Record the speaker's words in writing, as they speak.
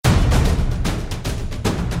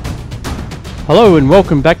Hello and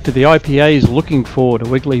welcome back to the IPA's Looking Forward, a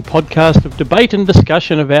weekly podcast of debate and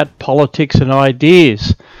discussion about politics and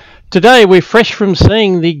ideas. Today we're fresh from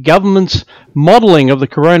seeing the government's modelling of the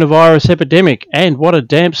coronavirus epidemic, and what a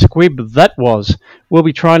damp squib that was. We'll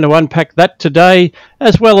be trying to unpack that today,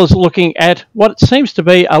 as well as looking at what seems to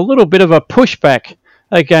be a little bit of a pushback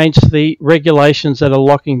against the regulations that are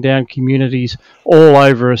locking down communities all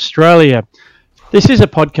over Australia. This is a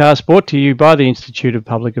podcast brought to you by the Institute of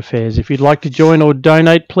Public Affairs. If you'd like to join or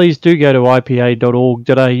donate, please do go to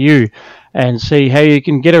ipa.org.au and see how you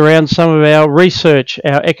can get around some of our research,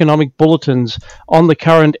 our economic bulletins on the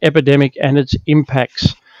current epidemic and its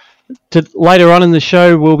impacts. Later on in the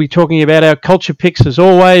show, we'll be talking about our culture picks as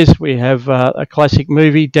always. We have a classic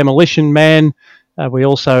movie, Demolition Man. We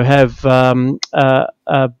also have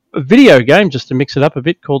a video game, just to mix it up a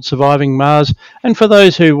bit, called Surviving Mars. And for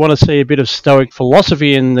those who want to see a bit of Stoic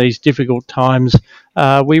philosophy in these difficult times,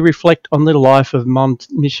 we reflect on the life of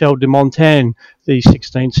Michel de Montaigne, the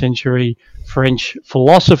 16th century French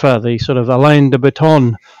philosopher, the sort of Alain de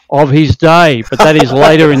Botton of his day. But that is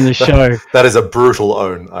later in the show. That is a brutal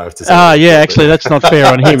own, I have to say. Yeah, actually, that's not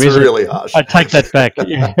fair on him, is really it? Harsh. I take that back.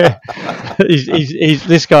 Yeah.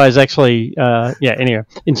 This guy is actually, anyway,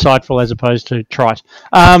 insightful as opposed to trite.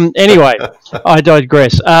 Anyway, I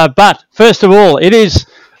digress. But first of all, I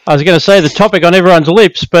was going to say the topic on everyone's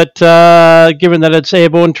lips, but given that it's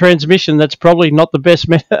airborne transmission, that's probably not the best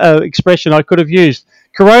expression I could have used.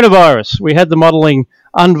 Coronavirus. We had the modelling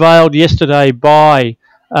unveiled yesterday by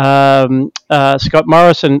Scott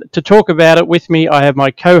Morrison. To talk about it with me, I have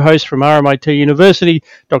my co-host from RMIT University,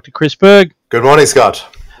 Dr. Chris Berg. Good morning, Scott.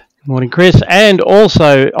 Good morning, Chris. And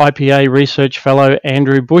also IPA Research Fellow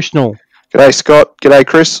Andrew Bushnell. G'day, Scott. G'day,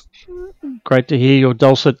 Chris. Great to hear your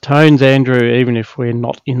dulcet tones, Andrew, even if we're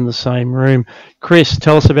not in the same room. Chris,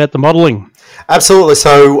 tell us about the modelling. Absolutely.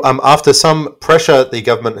 So after some pressure, the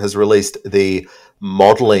government has released the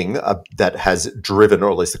modelling that has driven,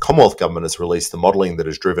 or at least the Commonwealth Government has released the modelling that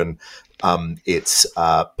has driven its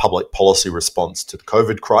public policy response to the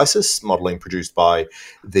COVID crisis, modelling produced by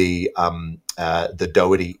the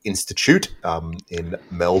Doherty Institute in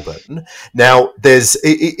Melbourne. Now,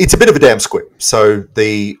 it's a bit of a damn squib. So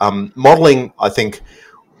the modelling, I think,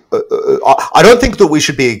 I don't think that we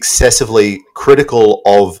should be excessively critical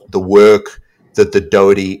of the work that the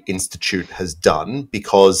Doherty Institute has done,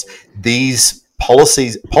 because these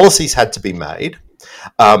policies had to be made,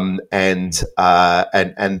 and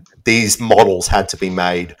these models had to be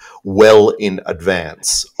made well in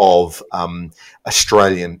advance of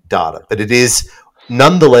Australian data. But it is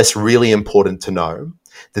nonetheless really important to know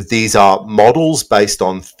that these are models based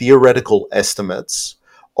on theoretical estimates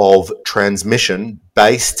of transmission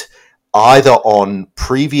based either on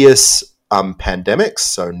previous pandemics,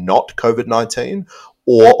 so not COVID-19,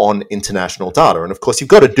 or on international data. And of course, you've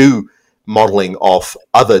got to do modelling off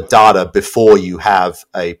other data before you have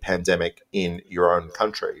a pandemic in your own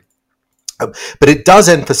country. But it does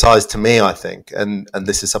emphasise to me, I think, and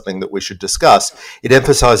this is something that we should discuss, it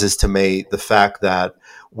emphasises to me the fact that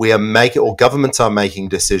governments are making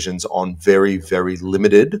decisions on very, very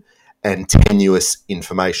limited and tenuous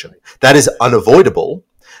information. That is unavoidable,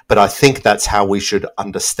 but I think that's how we should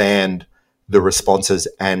understand the responses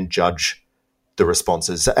and judge the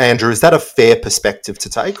responses. Andrew, is that a fair perspective to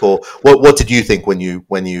take, or what did you think when you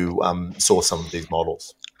saw some of these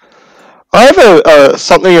models? I have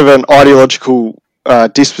something of an ideological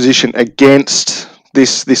disposition against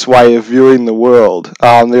this way of viewing the world.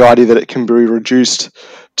 The idea that it can be reduced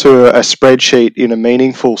to a spreadsheet in a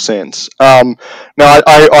meaningful sense. Now,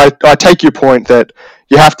 I take your point that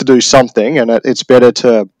you have to do something, and it's better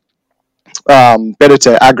to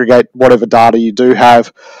aggregate whatever data you do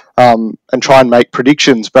have and try and make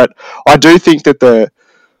predictions. But I do think that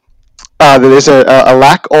there's a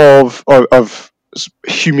lack of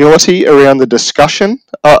humility around the discussion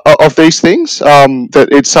of these things, that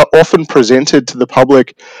it's often presented to the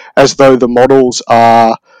public as though the models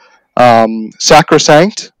are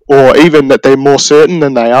sacrosanct, or even that they're more certain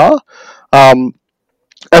than they are. And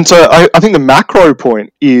so I think the macro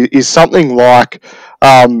point is something like,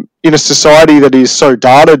 in a society that is so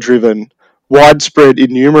data-driven, widespread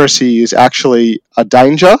innumeracy is actually a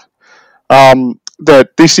danger. That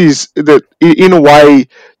in a way,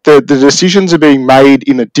 the decisions are being made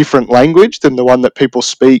in a different language than the one that people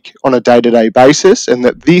speak on a day-to-day basis, and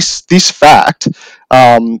that this fact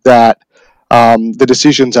that the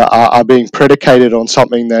decisions are being predicated on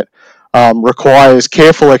something that requires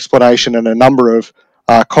careful explanation and a number of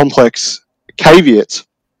complex caveats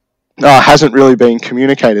hasn't really been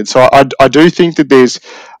communicated. So I do think that there's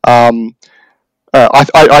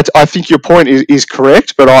I think your point is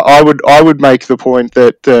correct, but I would make the point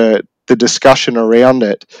that the discussion around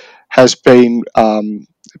it has been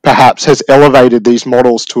perhaps has elevated these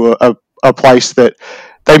models to a place that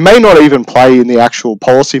they may not even play in the actual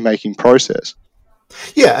policy making process.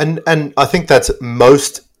 Yeah, and I think that's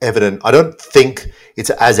most evident. I don't think it's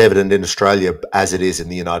as evident in Australia as it is in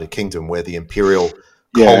the United Kingdom, where the Imperial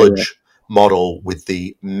College model with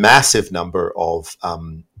the massive number of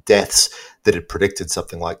deaths that had predicted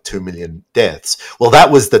something like 2 million deaths. Well, that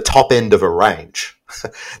was the top end of a range.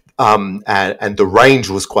 And the range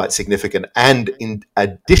was quite significant. And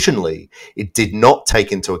additionally, it did not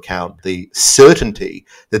take into account the certainty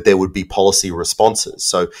that there would be policy responses.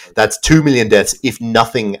 So that's 2 million deaths if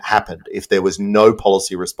nothing happened, if there was no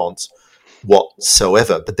policy response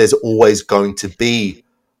whatsoever. But there's always going to be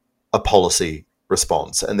a policy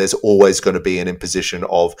response, and there's always going to be an imposition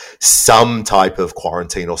of some type of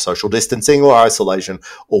quarantine or social distancing or isolation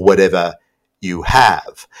or whatever you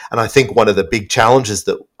have. And I think one of the big challenges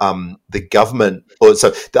that the government,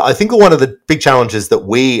 I think one of the big challenges that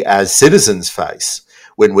we as citizens face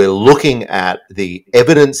when we're looking at the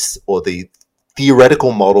evidence or the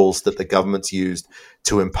theoretical models that the government's used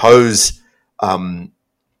to impose the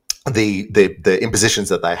impositions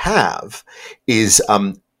that they have is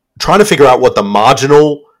trying to figure out what the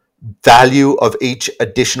marginal value of each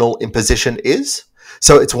additional imposition is.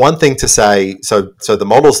 So it's one thing to say, so the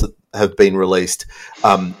models that have been released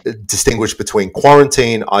distinguish between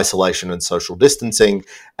quarantine, isolation, and social distancing,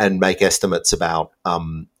 and make estimates about how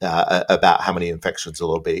many infections there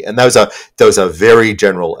will be. And those are very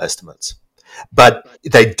general estimates. But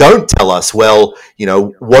they don't tell us, well,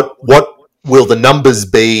 what will the numbers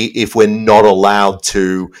be if we're not allowed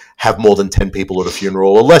to have more than 10 people at a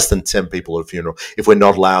funeral or less than 10 people at a funeral, if we're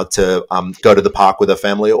not allowed to go to the park with our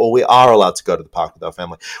family, or we are allowed to go to the park with our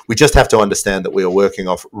family. We just have to understand that we are working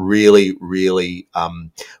off really, really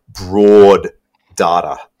broad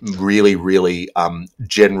data, really, really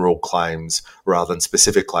general claims rather than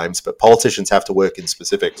specific claims. But politicians have to work in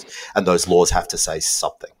specifics, and those laws have to say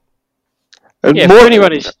something. Yeah, for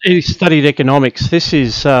anyone who's studied economics, this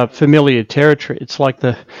is familiar territory. It's like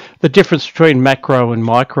the difference between macro and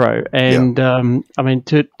micro. And I mean,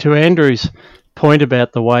 to Andrew's point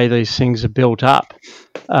about the way these things are built up,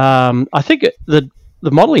 I think the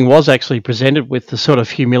modelling was actually presented with the sort of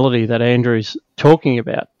humility that Andrew's talking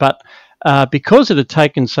about, but because it had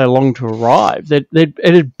taken so long to arrive, it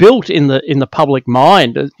had built in the public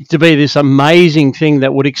mind to be this amazing thing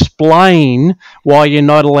that would explain why you're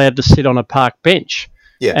not allowed to sit on a park bench.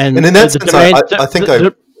 Yeah, and in that sense,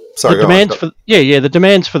 the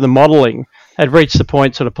demands for the modelling had reached the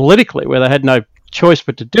point sort of politically where they had no choice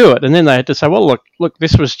but to do it, and then they had to say, well, look,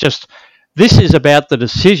 this is about the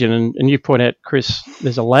decision, and you point out, Chris,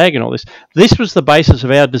 there's a lag in all this. This was the basis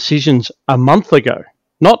of our decisions a month ago.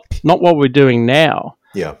 Not what we're doing now.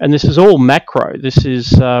 Yeah. And this is all macro. This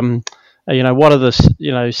is, what are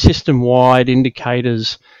the, system-wide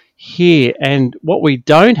indicators here? And what we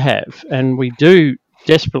don't have, and we do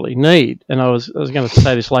desperately need, and I was going to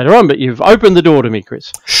say this later on, but you've opened the door to me,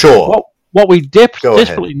 Chris. Sure. What we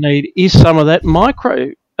desperately need is some of that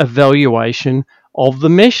micro evaluation of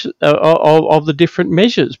the of the different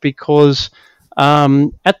measures, because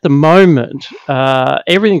at the moment,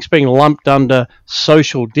 everything's being lumped under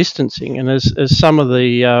social distancing, and as some of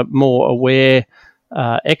the more aware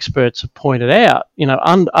experts have pointed out,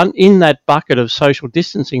 in that bucket of social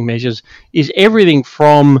distancing measures is everything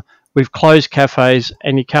from we've closed cafes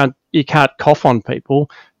and you can't cough on people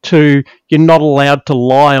to you're not allowed to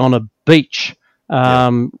lie on a beach.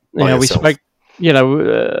 We spoke.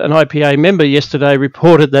 An IPA member yesterday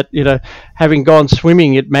reported that, having gone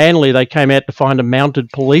swimming at Manly, they came out to find a mounted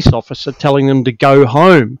police officer telling them to go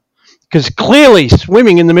home, because clearly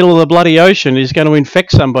swimming in the middle of the bloody ocean is going to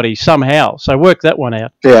infect somebody somehow. So work that one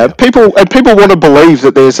out. Yeah, people want to believe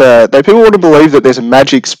that there's a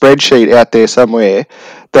magic spreadsheet out there somewhere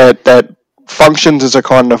that functions as a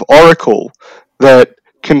kind of oracle that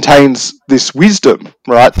contains this wisdom,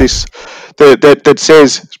 right? That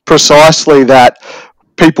says precisely that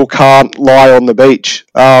people can't lie on the beach,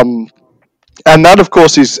 and that of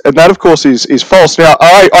course is false. Now,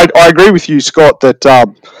 I agree with you, Scott,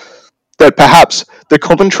 that perhaps the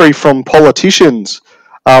commentary from politicians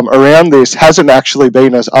around this hasn't actually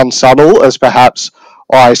been as unsubtle as perhaps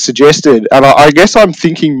I suggested, and I guess I'm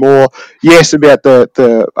thinking more, yes, about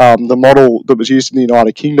the model that was used in the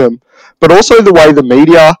United Kingdom, but also the way the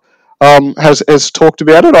media has talked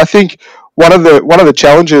about it. I think one of the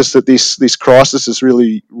challenges that this crisis has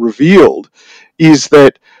really revealed is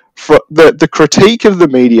that for the critique of the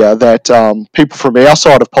media that people from our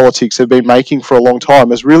side of politics have been making for a long time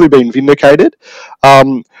has really been vindicated.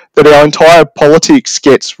 That our entire politics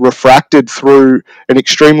gets refracted through an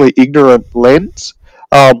extremely ignorant lens.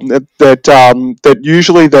 That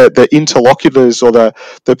usually the interlocutors or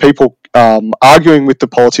the people arguing with the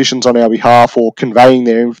politicians on our behalf or conveying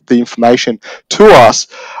the information to us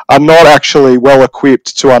are not actually well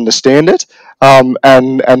equipped to understand it.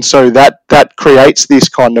 And so that creates this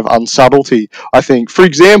kind of unsubtlety, I think. For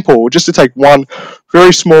example, just to take one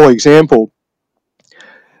very small example,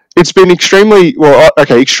 it's been extremely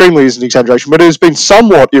is an exaggeration, but it has been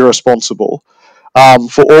somewhat irresponsible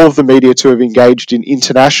for all of the media to have engaged in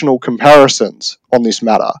international comparisons on this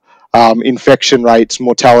matter. Infection rates,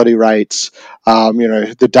 mortality rates,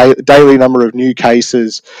 the daily number of new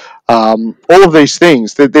cases, all of these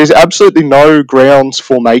things. There's absolutely no grounds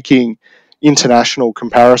for making international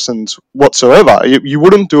comparisons whatsoever. You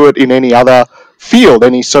wouldn't do it in any other field,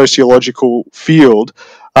 any sociological field,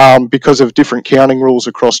 because of different counting rules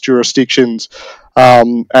across jurisdictions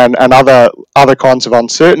and other kinds of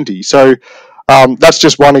uncertainty. So that's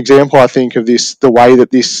just one example, I think, of this, the way that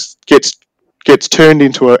this gets turned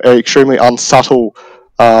into an extremely unsubtle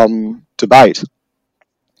debate.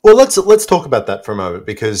 Well, let's talk about that for a moment,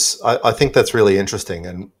 because I think that's really interesting,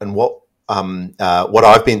 and what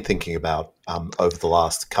I've been thinking about over the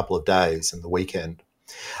last couple of days and the weekend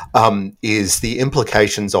is the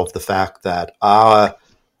implications of the fact that our,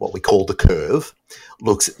 what we call the curve,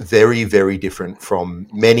 looks very, very different from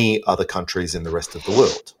many other countries in the rest of the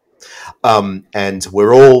world. And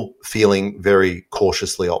we're all feeling very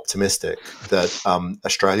cautiously optimistic that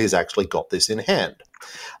Australia's actually got this in hand.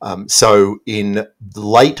 So in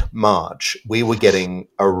late March, we were getting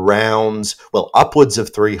upwards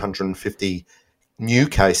of 350 new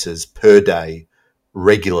cases per day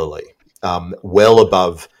regularly, well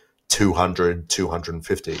above 200,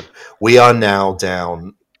 250. We are now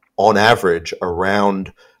down on average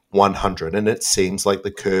around 100, and it seems like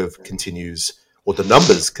the curve continues, or the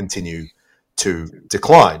numbers continue to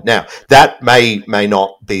decline. Now, that may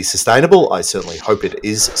not be sustainable. I certainly hope it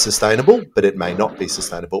is sustainable, but it may not be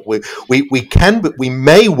sustainable. We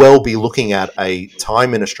may well be looking at a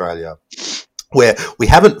time in Australia where we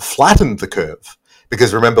haven't flattened the curve.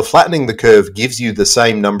 Because remember, flattening the curve gives you the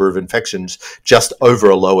same number of infections just over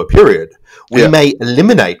a lower period. We may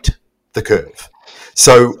eliminate the curve.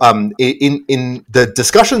 So in the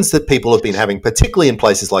discussions that people have been having, particularly in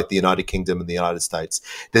places like the United Kingdom and the United States,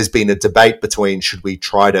 there's been a debate between, should we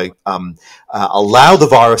try to allow the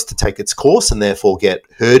virus to take its course and therefore get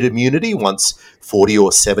herd immunity once 40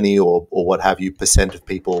 or 70 or what have you % of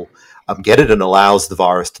people get it, and allows the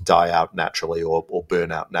virus to die out naturally or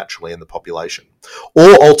burn out naturally in the population.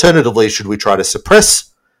 Or alternatively, should we try to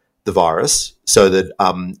suppress the virus so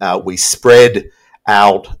that we spread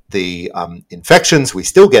out the infections, we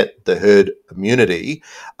still get the herd immunity,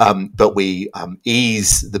 but we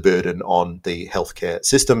ease the burden on the healthcare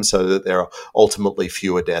system so that there are ultimately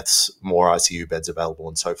fewer deaths, more ICU beds available,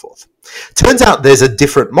 and so forth. Turns out there's a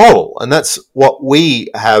different model, and that's what we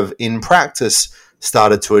have in practice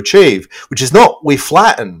started to achieve, which is not we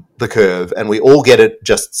flatten the curve and we all get it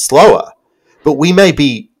just slower, but we may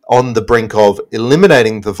be on the brink of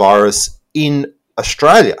eliminating the virus in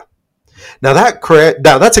Australia. Now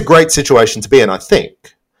that's a great situation to be in, I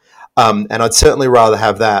think, and I'd certainly rather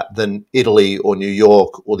have that than Italy or New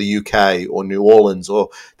York or the UK or New Orleans or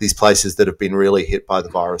these places that have been really hit by the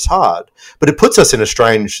virus hard. But it puts us in a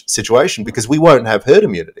strange situation because we won't have herd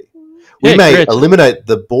immunity. We may eliminate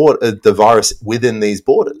the virus within these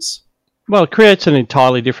borders. Well, it creates an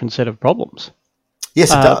entirely different set of problems.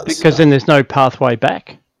 Yes, it does. Because then there's no pathway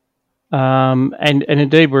back. And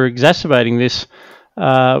indeed, we're exacerbating this.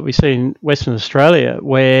 We see in Western Australia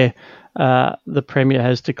where the Premier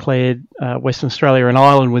has declared Western Australia an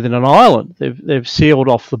island within an island. They've sealed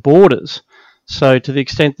off the borders. So to the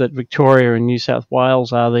extent that Victoria and New South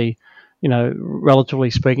Wales are the,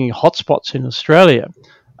 relatively speaking, hotspots in Australia,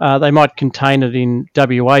 they might contain it in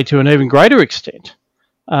WA to an even greater extent.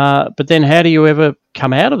 But then how do you ever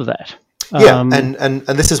come out of that? And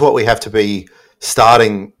this is what we have to be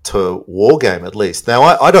starting to wargame, at least. Now,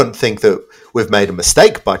 I don't think that we've made a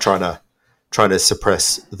mistake by trying to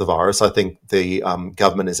suppress the virus. I think the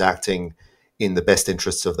government is acting in the best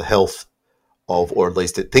interests of the health of, or at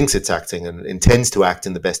least it thinks it's acting and intends to act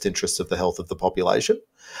in the best interests of the health of the population.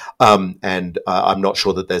 And I'm not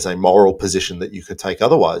sure that there's a moral position that you could take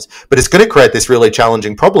otherwise. But it's going to create this really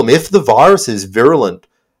challenging problem. If the virus is virulent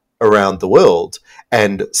around the world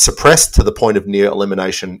and suppressed to the point of near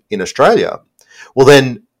elimination in Australia, well,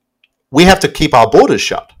 then we have to keep our borders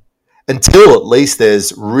shut. until at least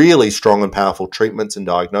there's really strong and powerful treatments and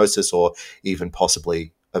diagnosis, or even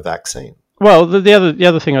possibly a vaccine. Well, the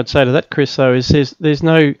other thing I'd say to that, Chris, though, is there's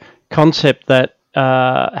no concept that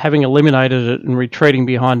having eliminated it and retreating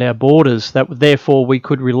behind our borders, that therefore we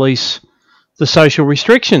could release the social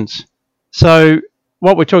restrictions. So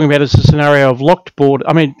what we're talking about is a scenario of locked border.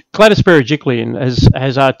 I mean, Gladys Berejiklian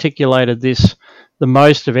has articulated this the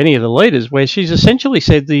most of any of the leaders, where she's essentially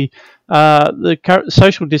said the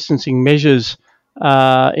social distancing measures,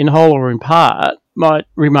 in whole or in part, might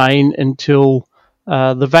remain until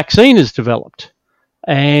the vaccine is developed.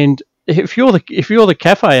 And if you're the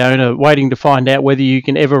cafe owner waiting to find out whether you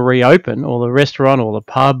can ever reopen, or the restaurant or the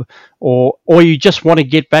pub, or you just want to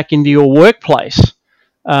get back into your workplace,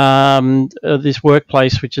 this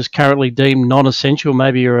workplace which is currently deemed non-essential,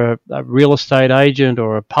 maybe you're a real estate agent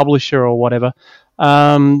or a publisher or whatever,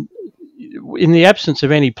 in the absence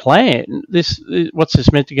of any plan, what's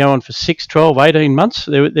this meant to go on for 6, 12, 18 months?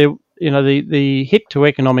 The hit to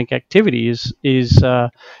economic activity is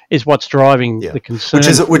what's driving the concern,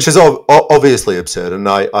 which is obviously absurd. And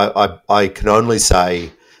I can only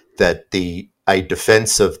say that a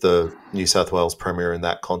defence of the New South Wales Premier in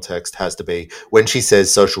that context has to be, when she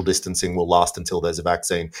says social distancing will last until there's a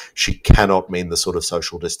vaccine, she cannot mean the sort of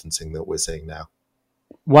social distancing that we're seeing now.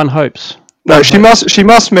 One hopes. No, she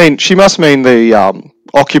must mean the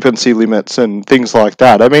occupancy limits and things like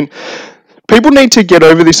that. I mean, people need to get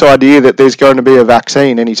over this idea that there's going to be a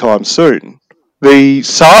vaccine anytime soon. The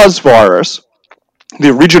SARS virus, the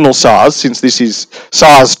original SARS, since this is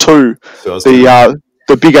SARS-2,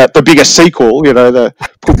 the bigger sequel,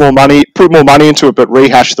 put more money into it, but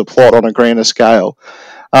rehash the plot on a grander scale.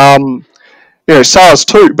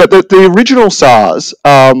 SARS-2, but the original SARS,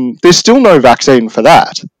 there's still no vaccine for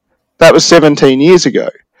that. That was 17 years ago.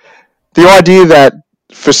 The idea that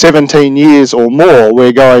for 17 years or more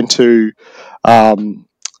we're going to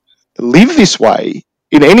live this way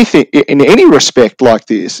in any respect like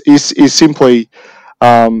this is simply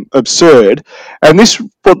absurd. And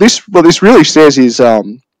what this really says is,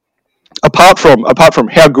 apart from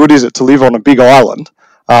how good is it to live on a big island,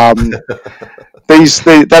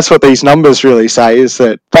 that's what these numbers really say. Is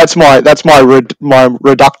that's my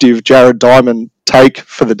reductive Jared Diamond take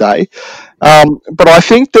for the day. But I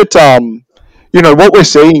think that what we're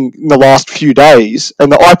seeing in the last few days,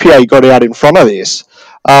 and the IPA got out in front of this,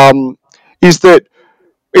 is that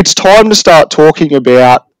it's time to start talking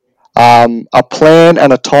about a plan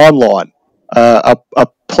and a timeline, a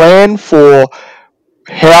plan for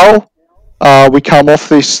how we come off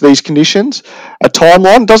these conditions. A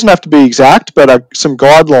timeline doesn't have to be exact, but some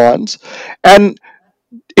guidelines. And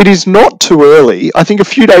it is not too early. I think a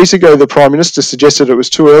few days ago the Prime Minister suggested it was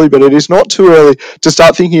too early, but it is not too early to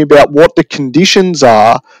start thinking about what the conditions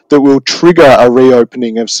are that will trigger a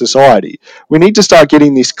reopening of society. We need to start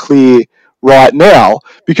getting this clear right now,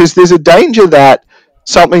 because there's a danger that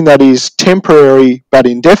something that is temporary but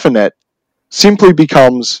indefinite simply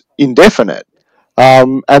becomes indefinite.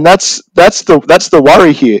 And that's the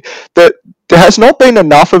worry here, that there has not been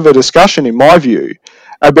enough of a discussion, in my view,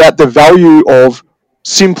 about the value of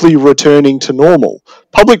simply returning to normal.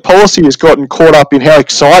 Public policy has gotten caught up in how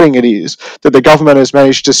exciting it is that the government has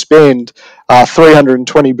managed to spend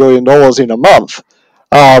 $320 billion in a month,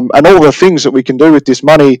 and all the things that we can do with this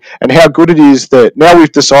money, and how good it is that now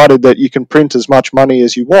we've decided that you can print as much money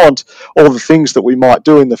as you want, all the things that we might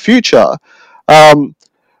do in the future.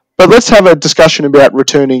 But let's have a discussion about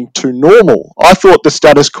returning to normal. I thought the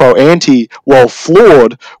status quo ante, while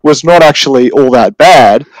flawed, was not actually all that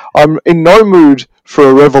bad. I'm in no mood for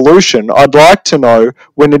a revolution. I'd like to know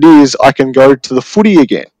when it is I can go to the footy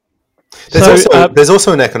again. There's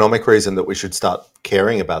also an economic reason that we should start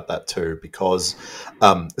caring about that too, because,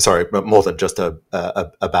 more than just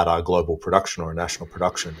about our global production or our national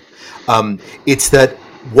production. It's that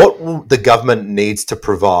what the government needs to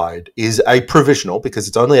provide is a provisional, because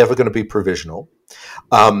it's only ever going to be provisional.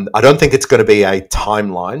 I don't think it's going to be a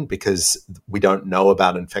timeline, because we don't know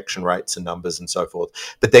about infection rates and numbers and so forth.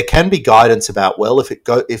 But there can be guidance about, well,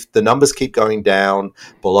 if the numbers keep going down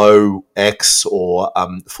below X, or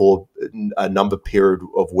for a number period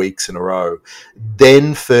of weeks in a row,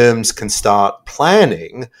 then firms can start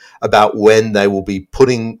planning about when they will be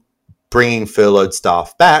bringing furloughed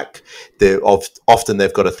staff back. Often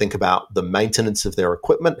they've got to think about the maintenance of their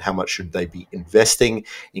equipment, how much should they be investing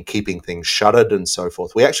in keeping things shuttered and so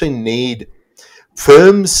forth.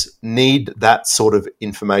 Firms need that sort of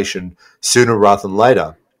information sooner rather than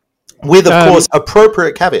later, with, of course,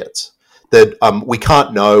 appropriate caveats that we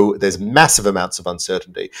can't know. There's massive amounts of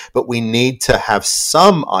uncertainty, but we need to have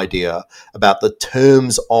some idea about the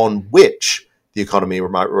terms on which the economy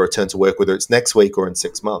might return to work, whether it's next week or in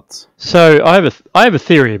 6 months. So I have a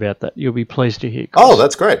theory about that. You'll be pleased to hear, Chris. Oh,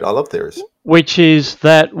 that's great. I love theories. Which is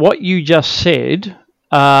that what you just said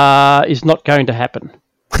is not going to happen.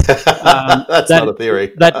 That's not a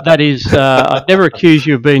theory. That is, I'd never accuse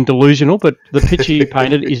you of being delusional, but the picture you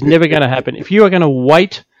painted is never going to happen. If you are going to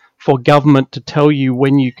wait for government to tell you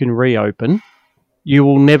when you can reopen, you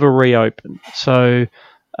will never reopen. So,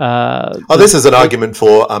 this is an argument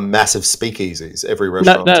for massive speakeasies. Every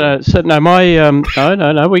restaurant.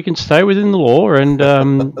 No. We can stay within the law, and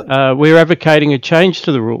we're advocating a change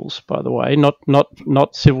to the rules. By the way,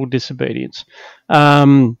 not civil disobedience.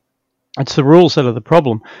 It's the rules that are the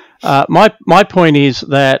problem. My point is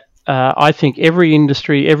that I think every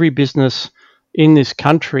industry, every business in this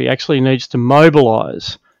country actually needs to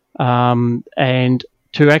mobilise and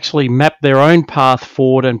to actually map their own path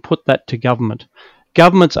forward and put that to government.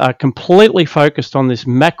 Governments are completely focused on this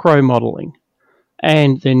macro modelling,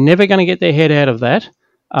 and they're never going to get their head out of that.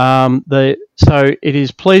 So it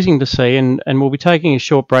is pleasing to see, and we'll be taking a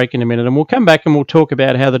short break in a minute, and we'll come back and we'll talk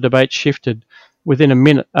about how the debate shifted within a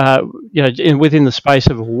minute, within the space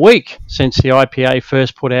of a week since the IPA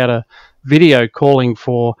first put out a video calling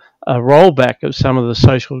for a rollback of some of the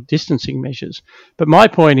social distancing measures. But my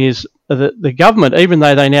point is that the government, even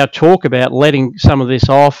though they now talk about letting some of this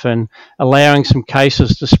off and allowing some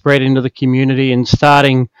cases to spread into the community and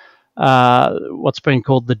starting what's been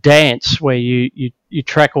called the dance, where you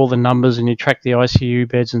track all the numbers and you track the ICU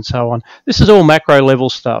beds and so on. This is all macro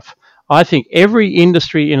level stuff. I think every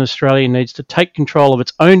industry in Australia needs to take control of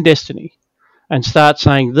its own destiny and start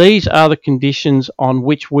saying these are the conditions on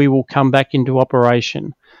which we will come back into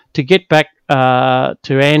operation. To get back to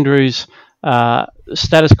Andrew's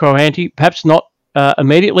status quo ante, perhaps not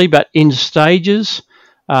immediately, but in stages.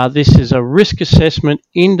 This is a risk assessment,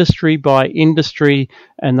 industry by industry,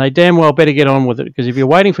 and they damn well better get on with it, because if you're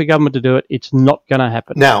waiting for government to do it, it's not going to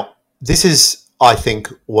happen. Now, this is, I think,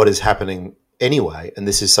 what is happening anyway, and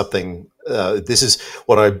this is something, this is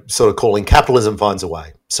what I'm sort of calling capitalism finds a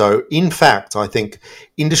way. So, in fact, I think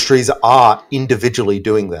industries are individually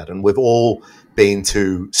doing that, and we've all been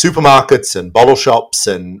to supermarkets and bottle shops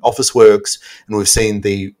and office works, and we've seen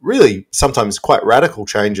the really sometimes quite radical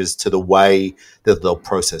changes to the way that they'll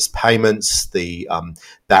process payments, the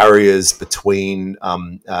barriers between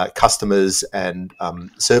customers and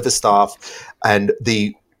service staff, and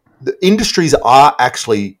the industries are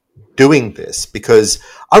actually doing this, because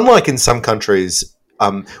unlike in some countries,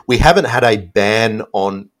 we haven't had a ban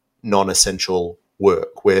on non-essential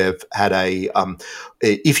work. We've had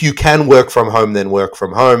if you can work from home, then work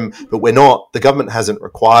from home, but the government hasn't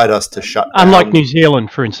required us to shut down. Unlike New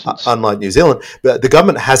Zealand, for instance. Unlike New Zealand, but the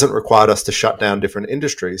government hasn't required us to shut down different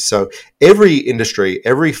industries. So every industry,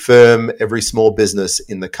 every firm, every small business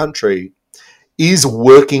in the country is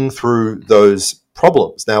working through those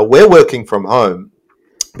problems. Now, we're working from home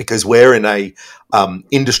because we're in a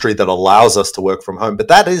industry that allows us to work from home, but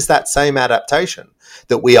that is that same adaptation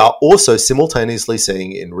that we are also simultaneously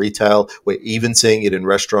seeing in retail. We're even seeing it in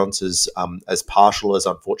restaurants, as partial as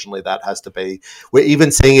unfortunately that has to be. We're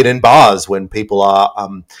even seeing it in bars when people are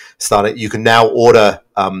starting. You can now order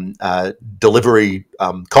delivery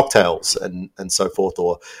cocktails and so forth,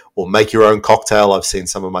 or make your own cocktail. I've seen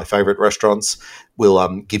some of my favorite restaurants will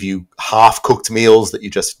give you half-cooked meals that you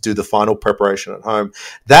just do the final preparation at home.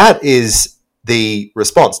 That is the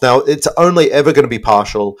response. Now, it's only ever going to be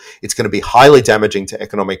partial. It's going to be highly damaging to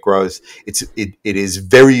economic growth. It is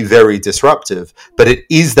very, very disruptive, but it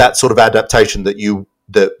is that sort of adaptation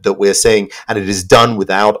that we're seeing, and it is done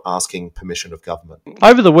without asking permission of government.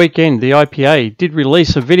 Over the weekend, the IPA did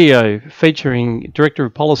release a video featuring Director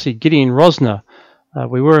of Policy Gideon Rosner.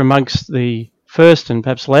 We were amongst the first and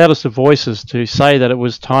perhaps loudest of voices to say that it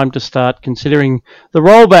was time to start considering the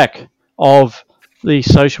rollback of the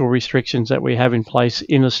social restrictions that we have in place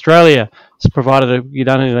in Australia. It's provided it be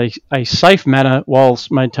done in a safe manner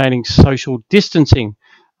whilst maintaining social distancing.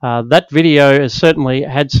 That video has certainly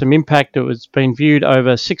had some impact. It has been viewed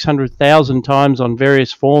over 600,000 times on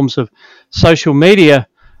various forms of social media,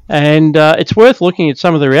 and it's worth looking at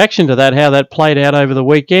some of the reaction to that, how that played out over the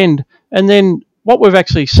weekend, and then what we've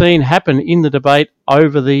actually seen happen in the debate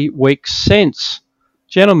over the weeks since.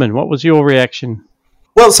 Gentlemen, what was your reaction?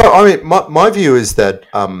 Well, so I mean, my view is that,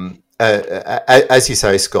 as you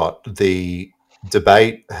say, Scott, the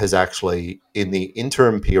debate has actually, in the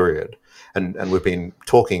interim period, and we've been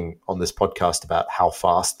talking on this podcast about how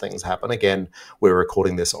fast things happen. Again, we're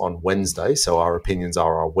recording this on Wednesday, so our opinions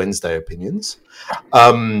are our Wednesday opinions.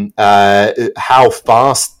 How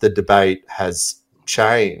fast the debate has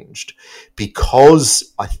changed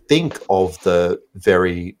because I think of the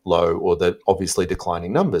very low or the obviously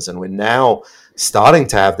declining numbers. And we're now starting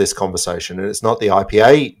to have this conversation, and it's not the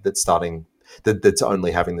IPA that's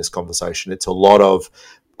only having this conversation. It's a lot of,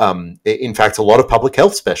 in fact, a lot of public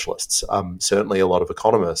health specialists, certainly a lot of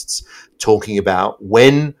economists, talking about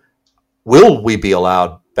when will we be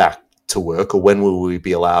allowed back to work, or when will we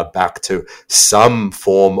be allowed back to some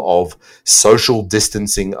form of social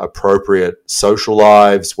distancing appropriate social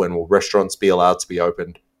lives, when will restaurants be allowed to be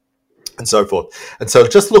opened, and so forth. And so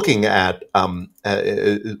just looking at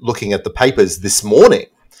the papers this morning,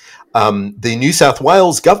 the New South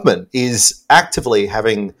Wales government is actively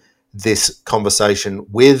having this conversation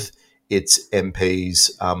with its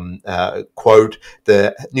MPs. Quote,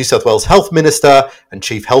 the New South Wales Health Minister and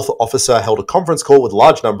Chief Health Officer held a conference call with a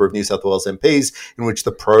large number of New South Wales MPs in which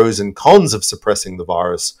the pros and cons of suppressing the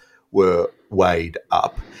virus were weighed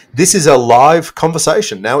up. This is a live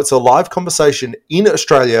conversation. Now, it's a live conversation in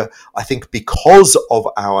Australia, I think, because of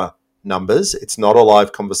our numbers. It's not a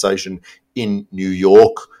live conversation in New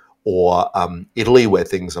York or Italy, where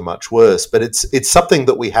things are much worse. But it's something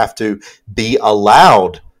that we have to be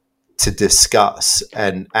allowed to discuss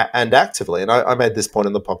and actively. And I made this point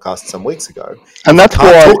in the podcast some weeks ago. And that's if we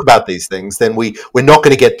can't why talk about these things, then we're not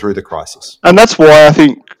going to get through the crisis. And that's why I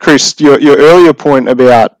think, Chris, your earlier point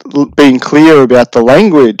about being clear about the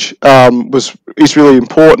language is really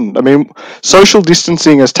important. I mean, social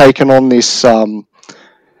distancing has taken on this.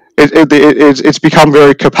 It's become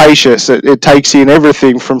very capacious. It takes in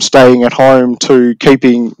everything from staying at home to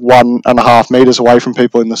keeping 1.5 meters away from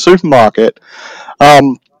people in the supermarket.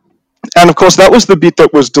 And of course, that was the bit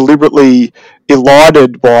that was deliberately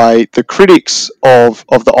elided by the critics of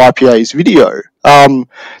the IPA's video.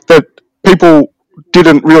 That people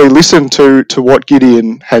didn't really listen to what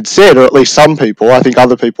Gideon had said, or at least some people. I think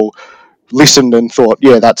other people listened and thought,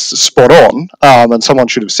 yeah, that's spot on, and someone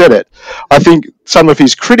should have said it. I think some of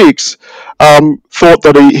his critics thought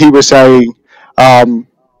that he was saying,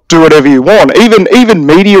 do whatever you want. Even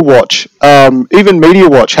Media Watch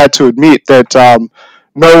had to admit that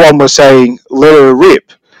no one was saying let her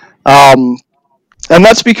rip. And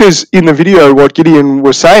that's because in the video, what Gideon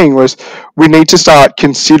was saying was we need to start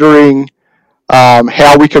considering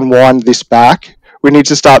how we can wind this back. We need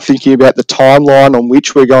to start thinking about the timeline on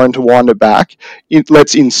which we're going to wind it back.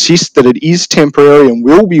 Let's insist that it is temporary and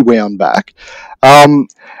will be wound back. And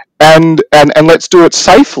let's do it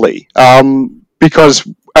safely. Because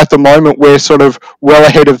at the moment we're sort of well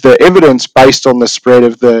ahead of the evidence based on the spread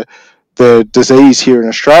of the disease here in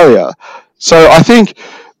Australia. So I think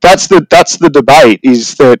that's the debate,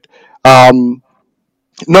 is that no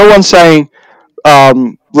one's saying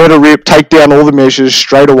let her rip, take down all the measures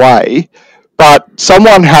straight away, but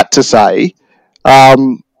someone had to say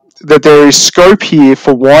that there is scope here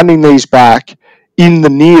for winding these back in the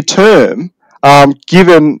near term,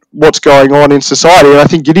 given what's going on in society. And I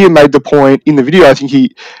think Gideon made the point in the video, I think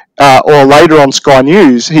or later on Sky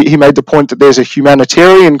News, he made the point that there's a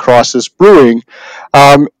humanitarian crisis brewing,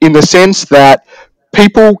 in the sense that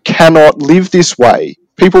people cannot live this way.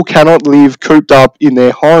 People cannot live cooped up in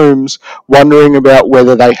their homes wondering about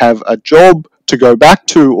whether they have a job to go back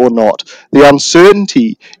to or not. The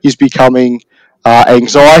uncertainty is becoming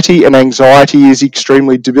anxiety, and anxiety is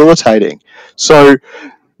extremely debilitating. So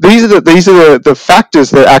these are the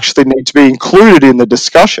factors that actually need to be included in the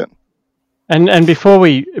discussion. And before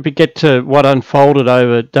we get to what unfolded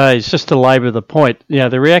over days, just to labour the point,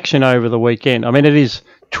 the reaction over the weekend. I mean, it is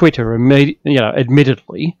Twitter,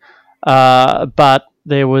 admittedly, but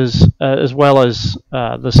there was, as well as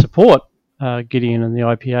the support Gideon and the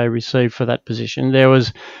IPA received for that position, there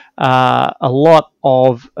was a lot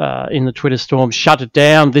of, in the Twitter storm, shut it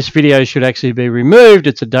down. This video should actually be removed.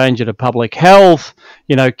 It's a danger to public health.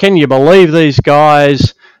 Can you believe these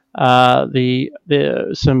guys?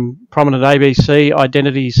 Some prominent ABC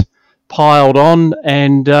identities piled on,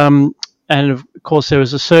 and of course there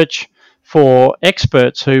was a search for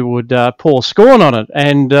experts who would pour scorn on it,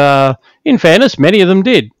 and in fairness, many of them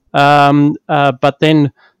did, but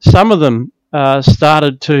then some of them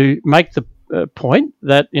started to make the point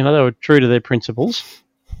that they were true to their principles.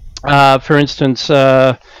 For instance,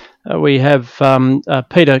 we have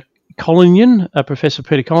Peter Collignon, Professor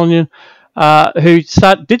Peter Collignon, who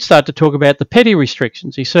did start to talk about the petty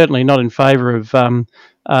restrictions. He's certainly not in favour of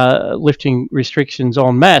lifting restrictions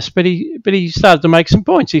en masse, but he started to make some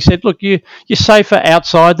points. He said, look, you're safer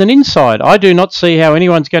outside than inside. I do not see how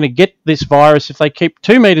anyone's going to get this virus if they keep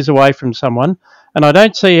 2 metres away from someone, and I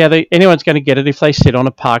don't see how anyone's going to get it if they sit on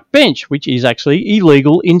a park bench, which is actually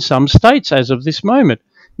illegal in some states as of this moment.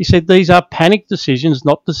 he said these are panic decisions,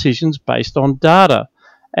 not decisions based on data.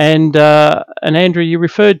 And Andrew, you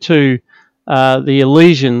referred to the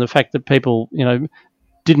elision, the fact that people,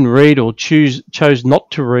 didn't read or chose not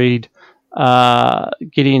to read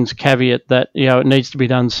Gideon's caveat that it needs to be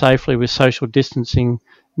done safely with social distancing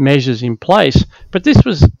measures in place. But this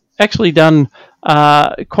was actually done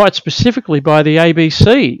quite specifically by the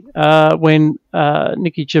ABC when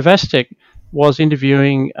Nikki Chavastek was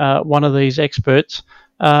interviewing one of these experts.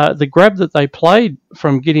 The grab that they played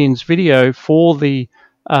from Gideon's video for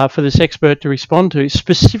this expert to respond to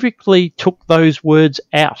specifically took those words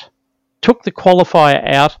out, took the qualifier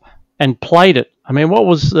out and played it. I mean, what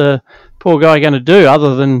was the poor guy going to do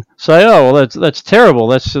other than say, "Oh, well, that's terrible.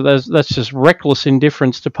 That's just reckless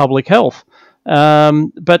indifference to public health."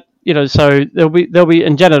 But so there'll be,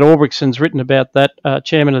 and Janet Albrechtson's written about that,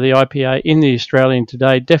 chairman of the IPA, in the Australian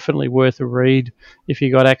today. Definitely worth a read if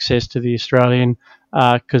you got access to the Australian,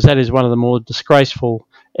 because that is one of the more disgraceful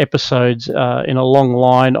episodes in a long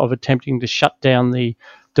line of attempting to shut down the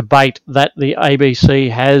debate that the ABC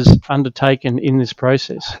has undertaken in this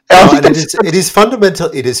process. And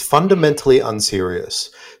it is fundamentally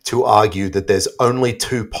unserious to argue that there's only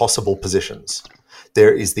two possible positions.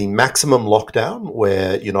 There is the maximum lockdown,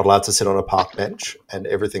 where you're not allowed to sit on a park bench and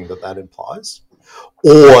everything that implies,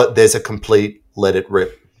 or there's a complete let it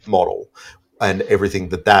rip model and everything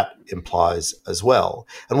that implies as well.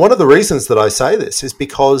 And one of the reasons that I say this is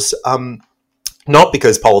because not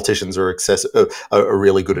because politicians are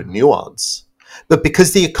really good at nuance, but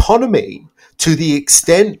because the economy, to the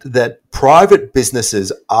extent that private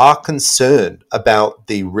businesses are concerned about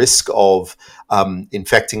the risk of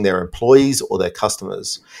infecting their employees or their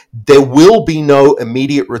customers, there will be no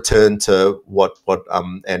immediate return to what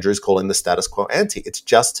Andrew is calling the status quo ante. It's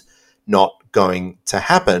just not going to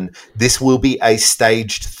happen. This will be a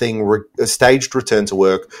staged thing, a staged return to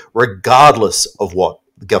work, regardless of what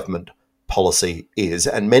the government policy is.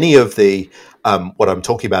 And many of the what I'm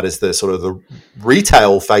talking about is the sort of the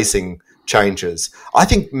retail facing changes. I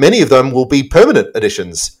think many of them will be permanent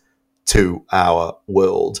additions to our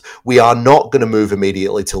world. We are not going to move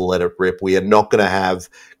immediately to let it rip. We are not going to have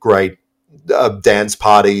great dance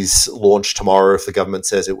parties launched tomorrow if the government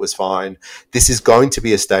says it was fine. This is going to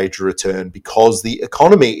be a staged return because the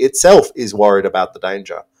economy itself is worried about the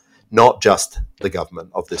danger, not just the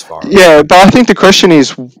government of this virus. Yeah, but I think the question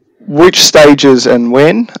is which stages and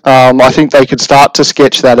when. I think they could start to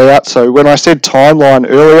sketch that out. So when I said timeline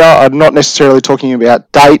earlier, I'm not necessarily talking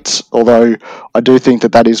about dates, although I do think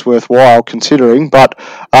that is worthwhile considering. But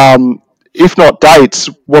if not dates,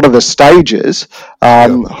 what are the stages?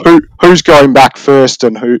 Who's going back first,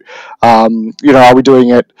 and who? Are we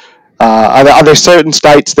doing it? Are there certain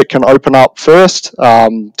states that can open up first?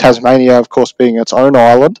 Tasmania, of course, being its own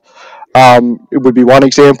island. It would be one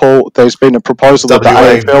example. There's been a proposal that the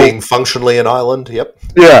AFL being functionally an island. Yep.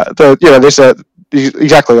 Yeah. There's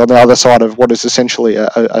exactly on the other side of what is essentially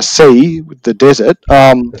a sea with the desert.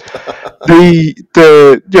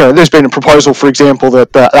 There's been a proposal, for example,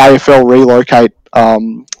 that the AFL relocate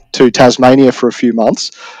to Tasmania for a few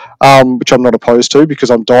months, which I'm not opposed to because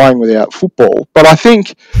I'm dying without football. But I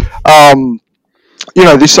think.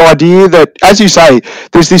 This idea that, as you say,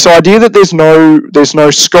 there's this idea that there's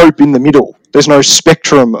no scope in the middle. There's no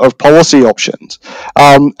spectrum of policy options,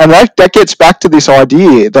 and that gets back to this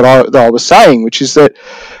idea that I was saying, which is that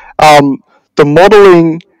the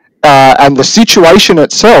modelling and the situation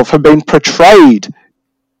itself have been portrayed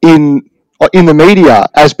in the media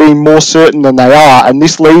as being more certain than they are, and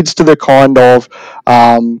this leads to the kind of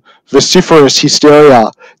vociferous hysteria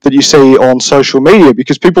that you see on social media,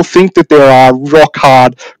 because people think that there are rock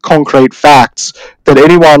hard concrete facts that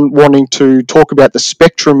anyone wanting to talk about the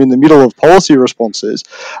spectrum in the middle of policy responses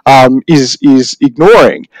is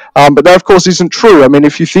ignoring. But that, of course, isn't true. I mean,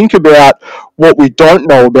 if you think about what we don't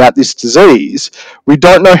know about this disease, we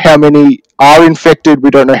don't know how many are infected,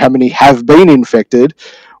 we don't know how many have been infected,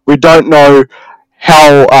 we don't know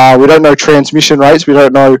we don't know transmission rates. We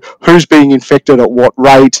don't know who's being infected at what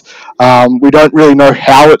rate. We don't really know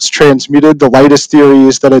how it's transmitted. The latest theory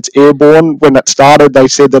is that it's airborne. When it started, they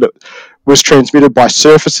said that it was transmitted by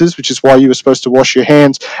surfaces, which is why you were supposed to wash your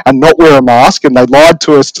hands and not wear a mask. And they lied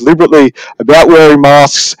to us deliberately about wearing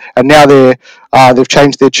masks, and now they've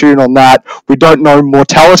changed their tune on that. We don't know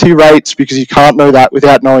mortality rates because you can't know that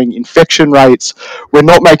without knowing infection rates. We're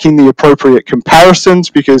not making the appropriate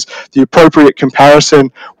comparisons because the appropriate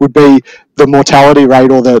comparison would be the mortality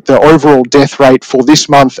rate or the overall death rate for this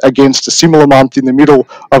month against a similar month in the middle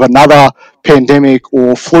of another pandemic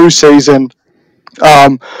or flu season.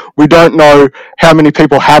 We don't know how many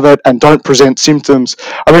people have it and don't present symptoms.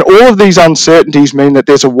 I mean, all of these uncertainties mean that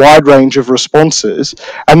there's a wide range of responses,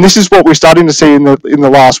 and this is what we're starting to see in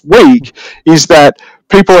the last week, is that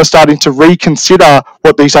people are starting to reconsider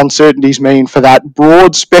what these uncertainties mean for that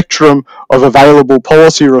broad spectrum of available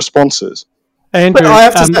policy responses. Andrew, but I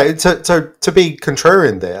have to say, to be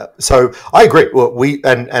contrarian there, so I agree. Well,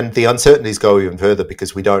 and the uncertainties go even further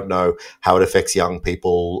because we don't know how it affects young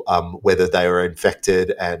people, whether they are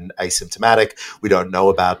infected and asymptomatic. We don't know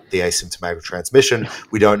about the asymptomatic transmission.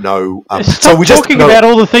 We don't know. So we're talking about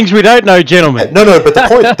all the things we don't know, gentlemen. Yeah, no. But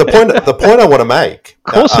the point I want to make.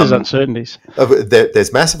 Of course, there's uncertainties.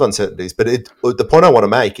 There's massive uncertainties, but the point I want to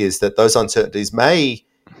make is that those uncertainties may,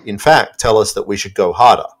 in fact, tell us that we should go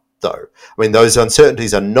harder. Though, I mean, those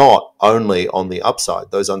uncertainties are not only on the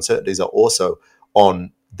upside; those uncertainties are also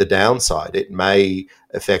on the downside. It may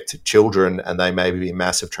affect children, and they may be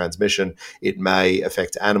massive transmission. It may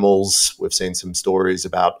affect animals. We've seen some stories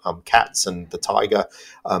about cats and the tiger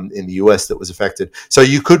in the US that was affected. So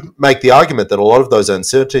you could make the argument that a lot of those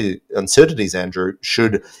uncertainties, Andrew,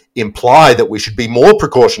 should imply that we should be more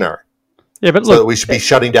precautionary. Yeah, but so look, that we should be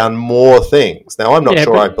shutting down more things. Now, I'm not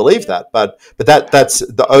sure I believe that, but that's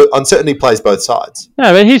the uncertainty plays both sides.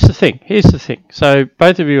 No, but here's the thing. So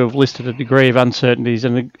both of you have listed a degree of uncertainties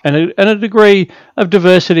and a degree of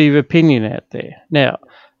diversity of opinion out there. Now,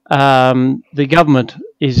 the government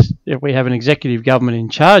we have an executive government in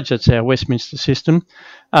charge. That's our Westminster system,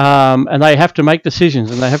 and they have to make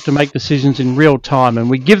decisions, and they have to make decisions in real time, and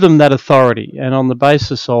we give them that authority. And on the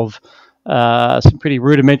basis of some pretty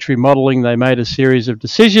rudimentary modelling, they made a series of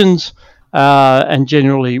decisions, and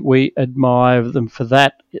generally we admire them for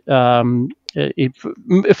that,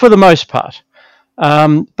 for the most part.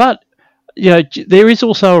 But there is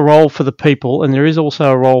also a role for the people, and there is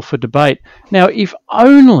also a role for debate. Now, if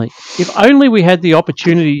only we had the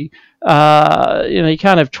opportunity. You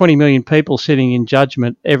can't have 20 million people sitting in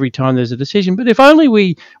judgment every time there's a decision. But if only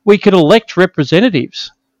we could elect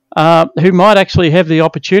representatives who might actually have the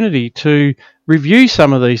opportunity to review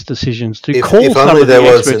some of these decisions, to call some of the experts. If only there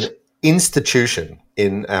was an institution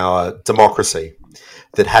in our democracy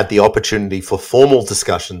that had the opportunity for formal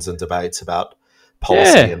discussions and debates about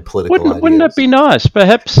policy and political ideas. Wouldn't that be nice?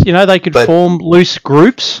 Perhaps, they could form loose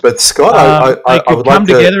groups. But Scott, they could come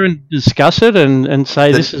together and discuss it and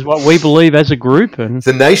say this is what we believe as a group. And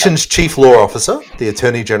the nation's chief law officer, the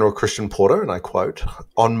Attorney General Christian Porter, and I quote,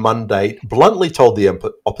 on Monday bluntly told the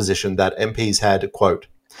opposition that MPs had, quote,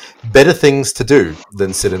 better things to do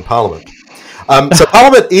than sit in Parliament. So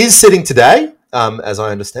Parliament is sitting today, as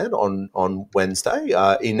I understand, on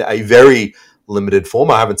Wednesday, in a very limited form.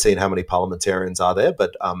 I haven't seen how many parliamentarians are there,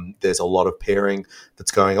 but there's a lot of pairing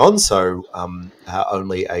that's going on. So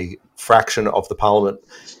only a fraction of the Parliament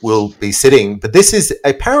will be sitting. But this is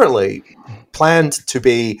apparently planned to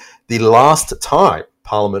be the last time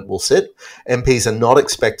Parliament will sit. MPs are not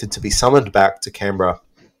expected to be summoned back to Canberra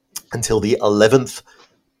until the 11th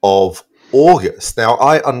of August. Now,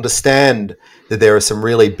 I understand that there are some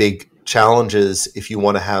really big challenges if you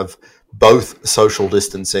want to have both social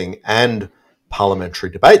distancing and parliamentary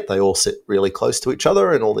debate. They all sit really close to each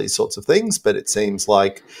other and all these sorts of things, but it seems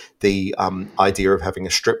like the idea of having a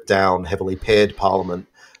stripped down, heavily paired parliament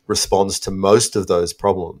responds to most of those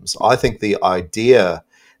problems. I think the idea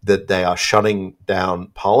that they are shutting down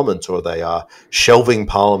Parliament or they are shelving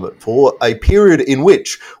Parliament for a period in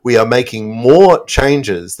which we are making more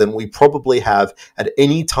changes than we probably have at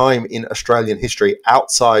any time in Australian history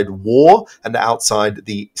outside war and outside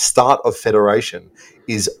the start of federation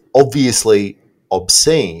is obviously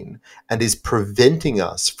obscene and is preventing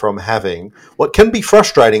us from having what can be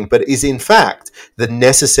frustrating but is in fact the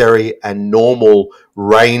necessary and normal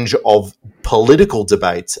range of political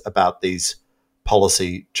debates about these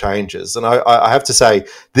policy changes. And I have to say,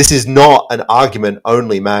 this is not an argument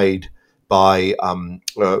only made by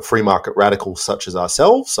free market radicals such as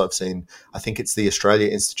ourselves. I think it's the Australia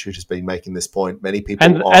Institute has been making this point. Many people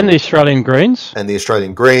and the Australian Greens. And the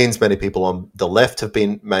Australian Greens, many people on the left have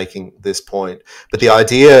been making this point. But the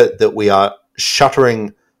idea that we are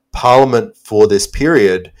shuttering Parliament for this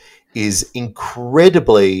period is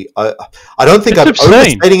incredibly. I don't think I'm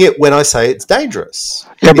overstating it when I say it's dangerous.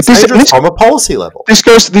 Yeah, it's dangerous from a policy level. This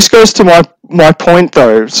goes to my point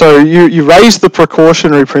though. So you raise the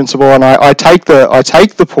precautionary principle, and I take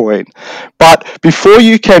the point. But before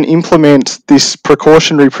you can implement this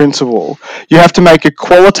precautionary principle, you have to make a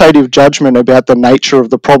qualitative judgment about the nature of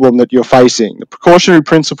the problem that you're facing. The precautionary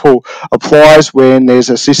principle applies when there's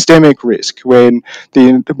a systemic risk, when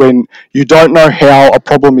you don't know how a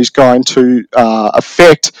problem is going to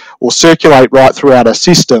affect or circulate right throughout a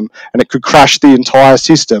system, and it could crash the entire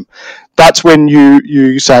system. That's when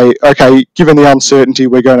you say, okay, given the uncertainty,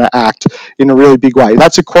 we're going to act in a really big way.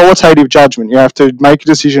 That's a qualitative judgment. You have to make a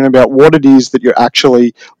decision about what it is that you're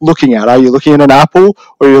actually looking at. Are you looking at an apple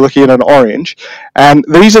or are you looking at an orange? And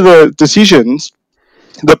these are the decisions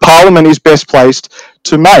that Parliament is best placed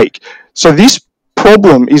to make. So this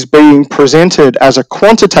problem is being presented as a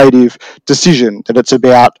quantitative decision, that it's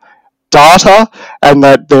about data and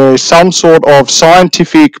that there is some sort of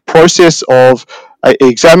scientific process of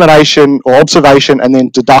examination or observation and then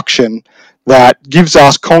deduction that gives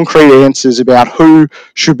us concrete answers about who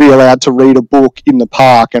should be allowed to read a book in the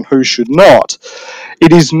park and who should not.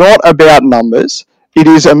 It is not about numbers. It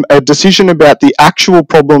is a decision about the actual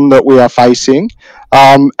problem that we are facing.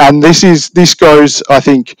 And this goes, I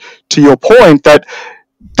think, to your point, that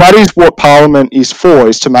is what Parliament is for,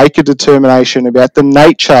 is to make a determination about the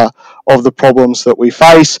nature of the problems that we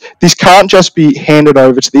face. This can't just be handed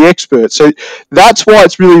over to the experts. So that's why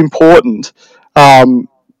it's really important.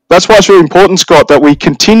 Scott, that we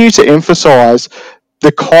continue to emphasise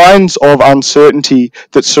the kinds of uncertainty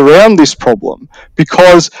that surround this problem,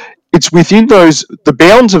 because it's within the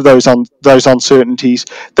bounds of those uncertainties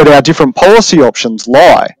that our different policy options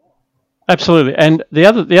lie. Absolutely. And the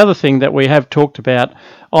other thing that we have talked about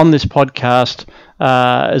on this podcast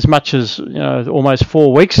as much as almost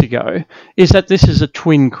 4 weeks ago is that this is a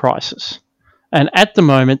twin crisis. And at the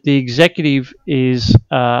moment, the executive is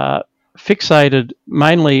fixated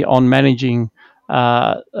mainly on managing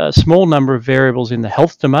a small number of variables in the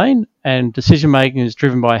health domain, and decision-making is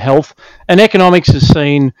driven by health. And economics is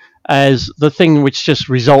seen as the thing which just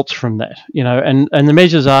results from that, and the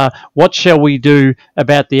measures are, what shall we do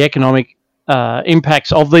about the economic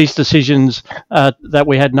impacts of these decisions that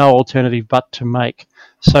we had no alternative but to make.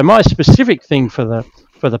 So my specific thing for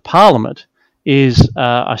the Parliament is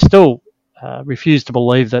I still refuse to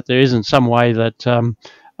believe that there isn't some way that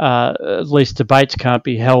at least debates can't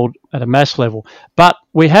be held at a mass level. But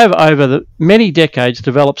we have over the many decades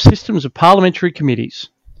developed systems of parliamentary committees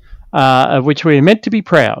of which we are meant to be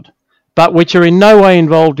proud, but which are in no way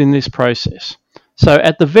involved in this process. So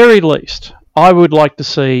at the very least, I would like to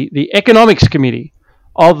see the Economics Committee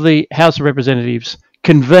of the House of Representatives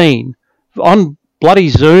convene on bloody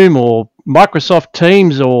Zoom or Microsoft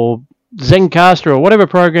Teams or Zencastr or whatever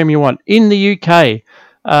program you want. In the UK,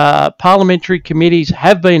 parliamentary committees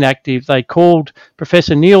have been active. They called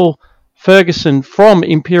Professor Neil Ferguson from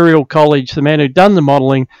Imperial College, the man who'd done the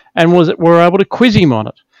modelling, and were able to quiz him on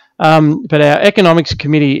it. But our Economics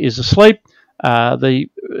Committee is asleep. The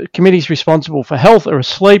committees responsible for health are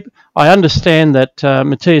asleep. I understand that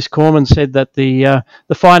Matthias Cormann said that the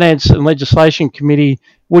Finance and Legislation Committee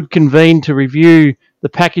would convene to review the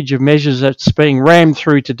package of measures that's being rammed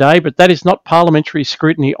through today, but that is not parliamentary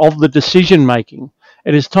scrutiny of the decision-making.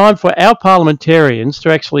 It is time for our parliamentarians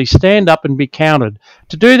to actually stand up and be counted,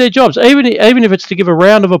 to do their jobs, even if it's to give a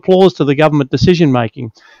round of applause to the government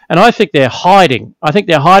decision-making. And I think they're hiding. I think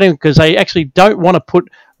they're hiding because they actually don't want to put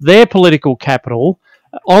their political capital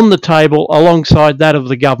on the table alongside that of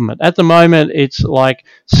the government. At the moment, it's like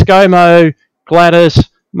ScoMo, Gladys,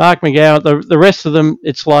 Mark McGowan, the rest of them,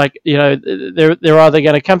 it's like, they're either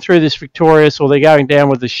going to come through this victorious or they're going down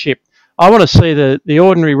with the ship. I want to see the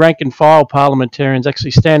ordinary rank and file parliamentarians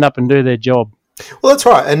actually stand up and do their job. Well, that's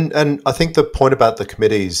right. And I think the point about the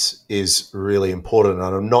committees is really important.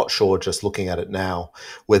 And I'm not sure, just looking at it now,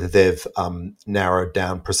 whether they've narrowed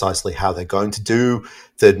down precisely how they're going to do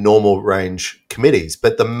the normal range committees.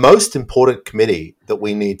 But the most important committee that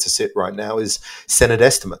we need to sit right now is Senate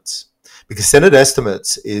Estimates. Because Senate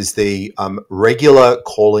Estimates is the regular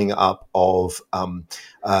calling up of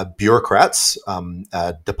bureaucrats,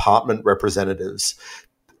 department representatives,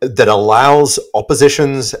 that allows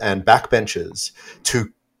oppositions and backbenchers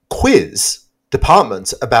to quiz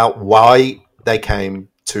departments about why they came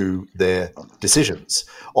to their decisions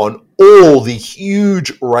on all the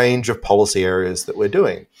huge range of policy areas that we're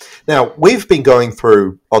doing. Now, we've been going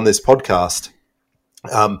through on this podcast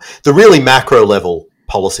the really macro level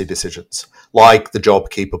policy decisions, like the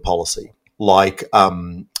JobKeeper policy, like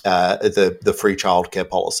the free childcare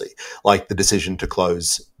policy, like the decision to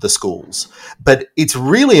close the schools. But it's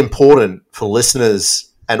really important for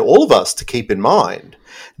listeners and all of us to keep in mind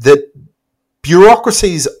that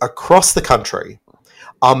bureaucracies across the country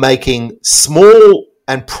are making small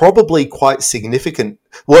and probably quite significant,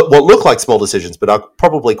 what look like small decisions, but are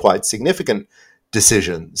probably quite significant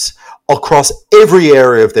decisions across every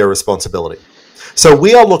area of their responsibility. So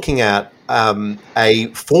we are looking at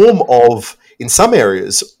a form of, in some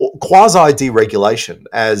areas, quasi-deregulation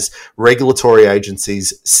as regulatory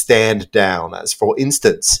agencies stand down. As, for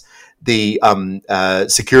instance,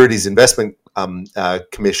 Securities Investment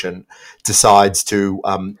Commission decides to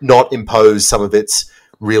not impose some of its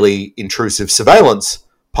really intrusive surveillance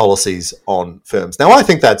policies on firms. Now, I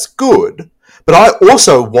think that's good, but I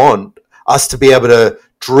also want us to be able to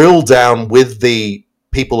drill down with the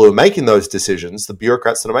people who are making those decisions, the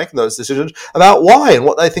bureaucrats that are making those decisions, about why and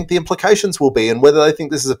what they think the implications will be and whether they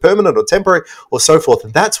think this is a permanent or temporary or so forth.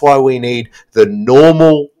 And that's why we need the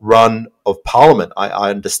normal run of Parliament. I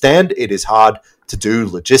understand it is hard to do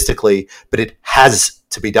logistically, but it has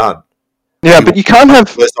to be done. Yeah, but you can't have...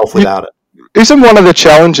 First off without it. Isn't one of the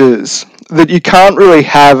challenges that you can't really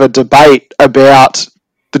have a debate about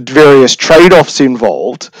the various trade-offs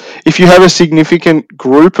involved if you have a significant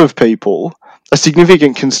group of people, a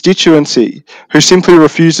significant constituency, who simply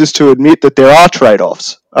refuses to admit that there are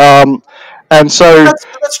trade-offs. And so...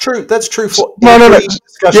 That's true. That's true for every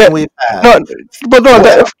discussion we've had.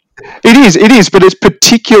 It is, but it's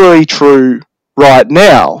particularly true right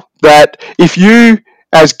now that if you,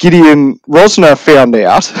 as Gideon Rosner found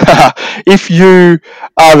out, if you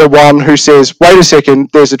are the one who says, wait a second,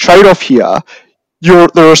 there's a trade-off here,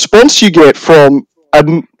 the response you get from a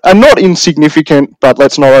not insignificant, but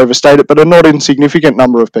let's not overstate it, but a not insignificant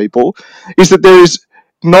number of people, is that there is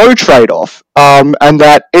no trade-off, and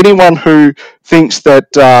that anyone who thinks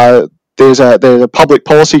that there's a public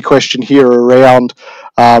policy question here around,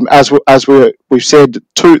 as we've said,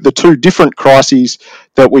 the two different crises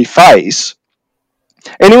that we face.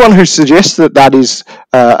 Anyone who suggests that that is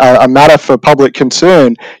a matter for public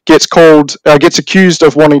concern gets accused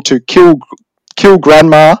of wanting to kill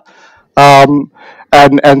grandma, and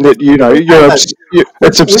that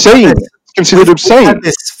it's obscene. It's considered obscene.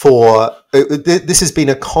 This has been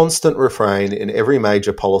a constant refrain in every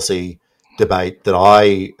major policy debate that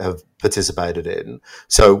I have participated in.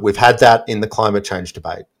 So we've had that in the climate change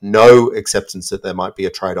debate. No acceptance that there might be a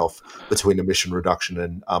trade-off between emission reduction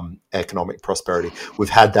and economic prosperity. We've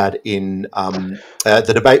had that in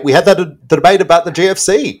the debate. We had the debate about the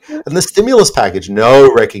GFC and the stimulus package.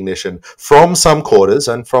 No recognition from some quarters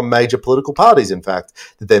and from major political parties, in fact,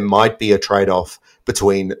 that there might be a trade-off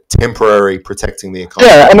between temporary protecting the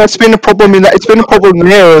economy. Yeah, and that's been a problem in that. It's been a problem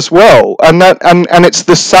there as well, and it's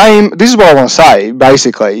the same. This is what I want to say.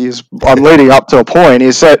 Basically, is I'm leading up to a point.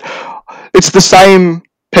 Is that it's the same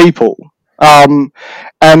people, and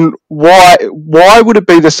why would it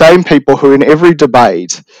be the same people who in every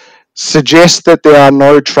debate suggest that there are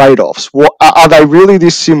no trade-offs? What are they really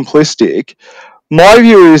this simplistic? My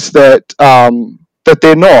view is that that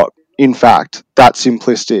they're not, in fact, that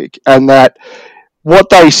simplistic, and that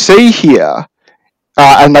what they see here,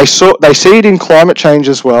 and they see it in climate change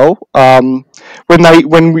as well. When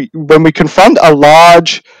we confront a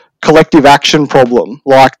large collective action problem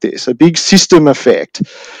like this, a big system effect,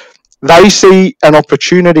 they see an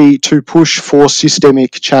opportunity to push for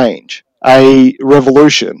systemic change, a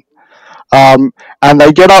revolution, and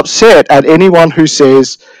they get upset at anyone who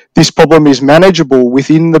says this problem is manageable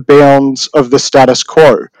within the bounds of the status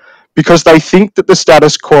quo, because they think that the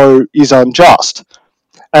status quo is unjust.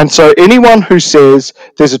 And so anyone who says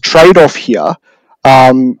there's a trade-off here,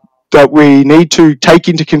 that we need to take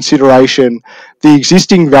into consideration the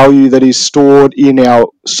existing value that is stored in our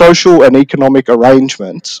social and economic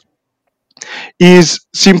arrangements, is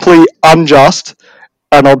simply unjust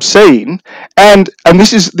and obscene. And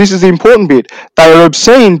this is the important bit. They are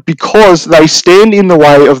obscene because they stand in the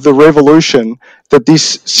way of the revolution that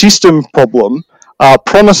this system problem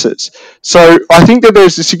promises. So I think that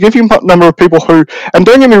there's a significant number of people who, and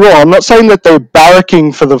don't get me wrong, I'm not saying that they're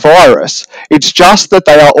barracking for the virus. It's just that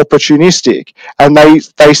they are opportunistic, and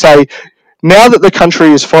they say, now that the country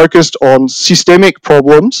is focused on systemic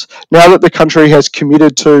problems, now that the country has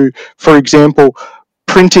committed to, for example,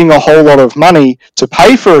 printing a whole lot of money to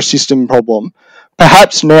pay for a system problem,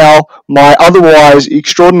 perhaps now my otherwise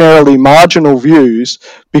extraordinarily marginal views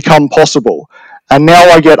become possible. And now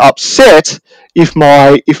I get upset if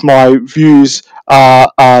my views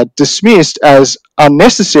are dismissed as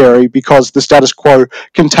unnecessary because the status quo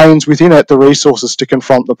contains within it the resources to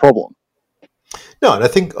confront the problem. No, and I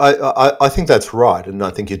think that's right, and I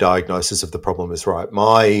think your diagnosis of the problem is right.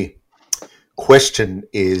 My question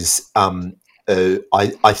is,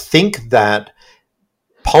 I think that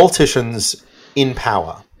politicians in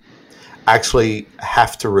power actually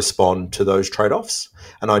have to respond to those trade-offs,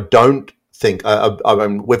 and I don't think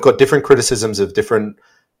we've got different criticisms of different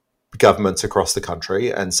governments across the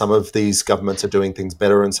country, and some of these governments are doing things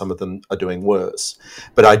better and some of them are doing worse.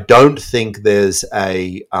 But I don't think there's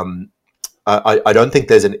I don't think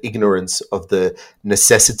there's an ignorance of the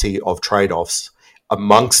necessity of trade-offs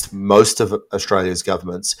amongst most of Australia's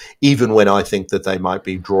governments, even when I think that they might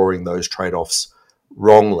be drawing those trade-offs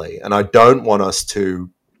wrongly. And I don't want us to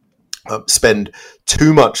spend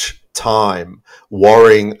too much time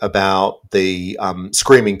worrying about the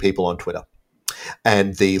screaming people on Twitter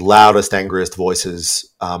and the loudest, angriest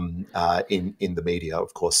voices in the media,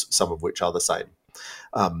 of course, some of which are the same.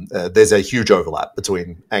 There's a huge overlap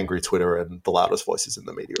between angry Twitter and the loudest voices in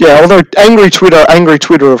the media. Yeah, although angry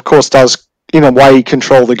Twitter, of course, does in a way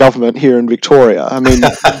control the government here in Victoria. I mean,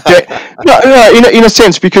 in a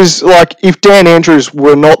sense, because like if Dan Andrews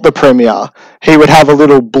were not the Premier, he would have a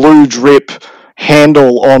little blue drip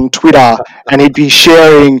handle on Twitter and he'd be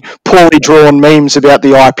sharing poorly drawn memes about the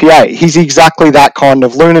IPA. He's exactly that kind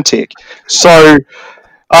of lunatic. So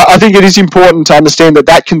I think it is important to understand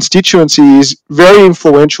that constituency is very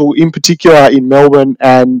influential, in particular in Melbourne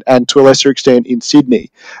and to a lesser extent in Sydney.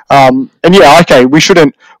 And yeah, okay, we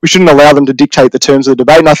shouldn't allow them to dictate the terms of the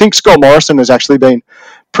debate. And I think Scott Morrison has actually been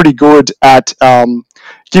pretty good at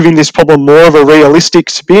giving this problem more of a realistic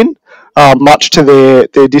spin, much to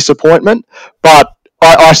their disappointment. But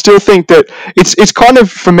I still think that it's kind of,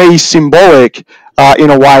 for me, symbolic in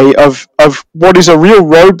a way of what is a real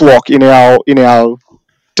roadblock in our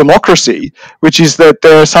democracy, which is that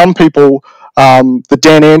there are some people, the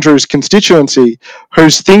Dan Andrews constituency,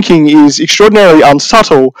 whose thinking is extraordinarily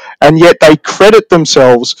unsubtle, and yet they credit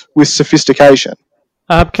themselves with sophistication.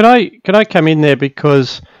 Can I come in there,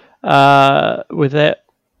 because with that,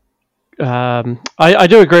 I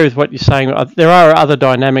do agree with what you're saying. There are other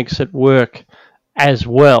dynamics at work as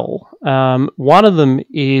well. One of them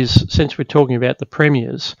is, since we're talking about the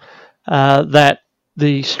premiers, that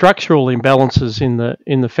the structural imbalances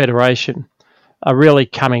in the federation are really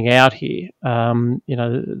coming out here.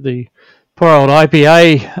 The poor old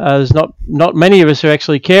IPA. There's not many of us who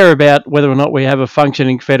actually care about whether or not we have a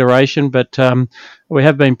functioning federation, but we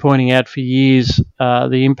have been pointing out for years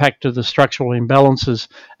the impact of the structural imbalances,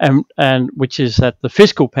 and which is that the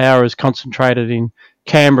fiscal power is concentrated in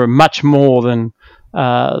Canberra much more than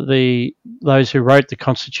those who wrote the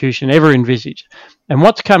Constitution ever envisaged. And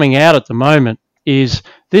what's coming out at the moment is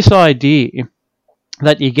this idea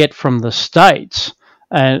that you get from the states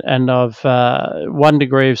and of 1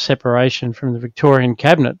 degree of separation from the Victorian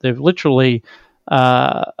cabinet. They've literally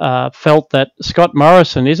felt that Scott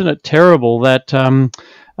Morrison, isn't it terrible that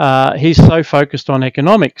he's so focused on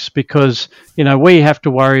economics, because we have to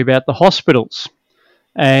worry about the hospitals.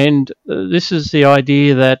 And this is the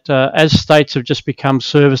idea that as states have just become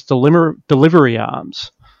service delivery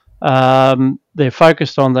arms, they're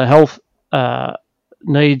focused on the health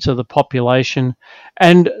needs of the population,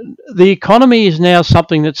 and the economy is now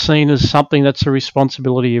something that's seen as something that's a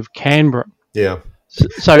responsibility of Canberra. Yeah.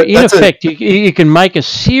 So in effect, you can make a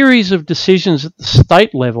series of decisions at the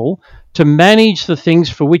state level to manage the things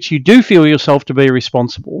for which you do feel yourself to be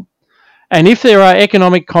responsible. And if there are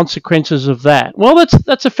economic consequences of that, well,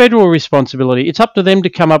 that's a federal responsibility. It's up to them to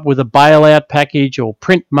come up with a bailout package or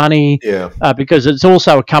print money, because it's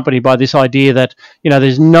also accompanied by this idea that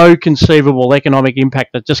there's no conceivable economic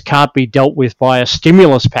impact that just can't be dealt with by a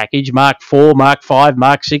stimulus package, Mark 4, Mark 5,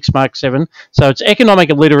 Mark 6, Mark 7. So it's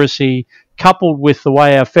economic illiteracy coupled with the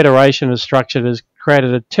way our federation is structured has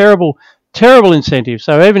created a terrible, terrible incentive.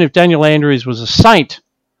 So even if Daniel Andrews was a saint,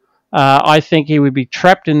 I think he would be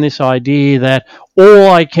trapped in this idea that all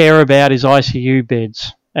I care about is ICU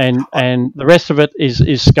beds, and the rest of it is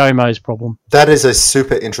ScoMo's problem. That is a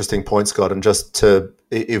super interesting point, Scott. And just to,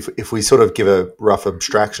 if we sort of give a rough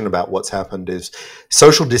abstraction about what's happened, is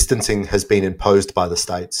social distancing has been imposed by the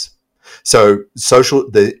states. So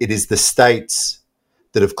it is the states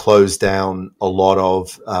that have closed down a lot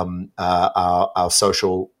of our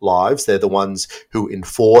social lives. They're the ones who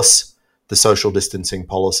enforce the social distancing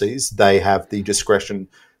policies. They have the discretion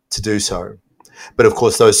to do so. But of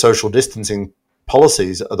course, those social distancing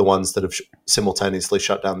policies are the ones that have simultaneously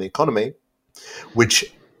shut down the economy,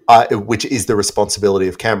 which is the responsibility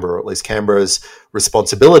of Canberra, or at least Canberra's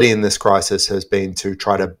responsibility in this crisis has been to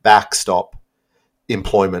try to backstop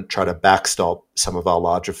employment, try to backstop some of our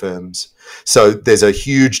larger firms. So there's a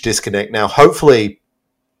huge disconnect. Now, hopefully,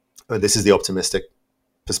 this is the optimistic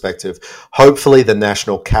perspective, hopefully the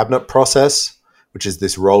National Cabinet process, which is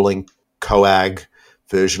this rolling COAG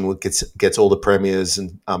version, gets all the premiers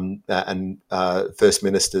and first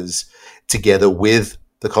ministers together with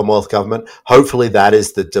the Commonwealth Government. Hopefully that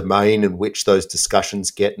is the domain in which those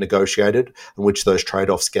discussions get negotiated, in which those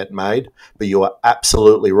trade-offs get made. But you are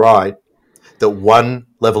absolutely right that one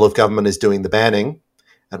level of government is doing the banning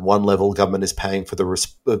and one level of government is paying for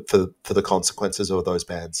the consequences of those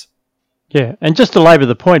bans. Yeah, and just to labour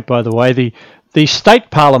the point, by the way, the state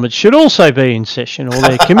parliaments should also be in session, or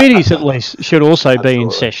their committees at least should also be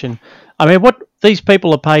in session. I mean, what these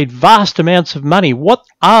people are paid vast amounts of money. What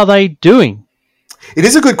are they doing? It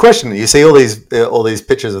is a good question. You see all these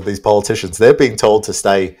pictures of these politicians. They're being told to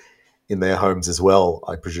stay in their homes as well,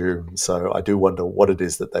 I presume. So I do wonder what it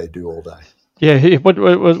is that they do all day. Yeah,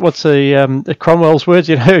 what's the Cromwell's words?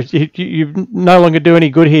 You know, you no longer do any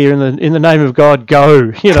good here. In the name of God,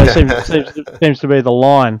 go. You know, seems to be the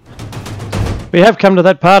line. We have come to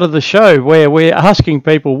that part of the show where we're asking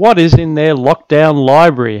people what is in their lockdown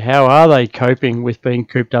library. How are they coping with being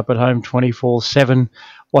cooped up at home 24/7?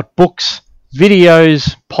 What books,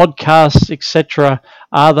 videos, podcasts, etc.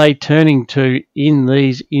 are they turning to in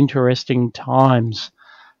these interesting times?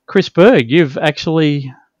 Chris Berg, you've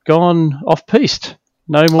actually gone off-piste.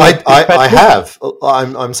 No more. I have.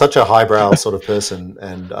 I'm such a highbrow sort of person,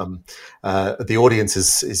 and the audience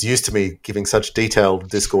is used to me giving such detailed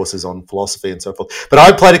discourses on philosophy and so forth. But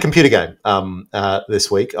I played a computer game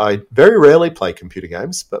this week. I very rarely play computer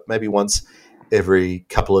games, but maybe once every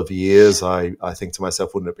couple of years, I think to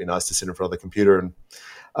myself, wouldn't it be nice to sit in front of the computer and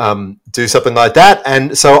do something like that?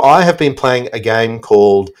 And so I have been playing a game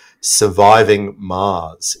called Surviving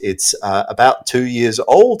Mars. It's about 2 years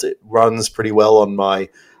old. It runs pretty well on my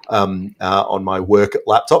work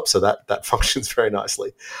laptop, so that functions very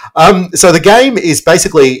nicely. So the game is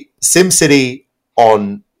basically SimCity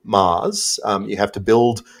on Mars. You have to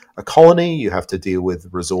build a colony, you have to deal with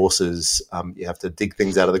resources, you have to dig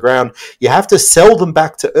things out of the ground, you have to sell them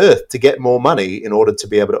back to Earth to get more money in order to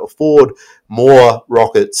be able to afford more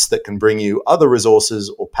rockets that can bring you other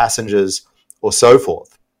resources or passengers or so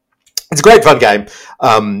forth. It's a great fun game.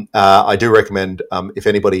 I do recommend if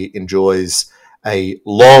anybody enjoys a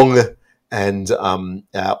long and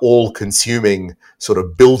all-consuming sort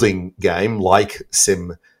of building game like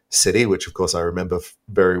SimCity, which of course I remember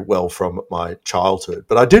very well from my childhood.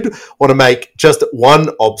 But I did want to make just one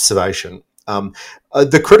observation.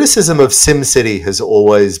 The criticism of SimCity has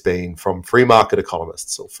always been, from free market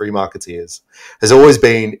economists or free marketeers, has always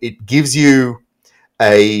been it gives you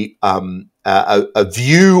a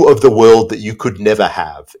view of the world that you could never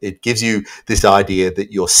have. It gives you this idea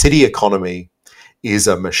that your city economy is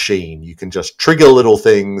a machine. You can just trigger little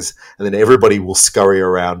things and then everybody will scurry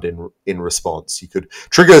around in response. You could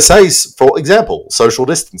trigger, say, for example, social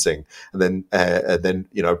distancing, and then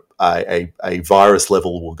you know, a virus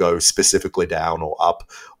level will go specifically down or up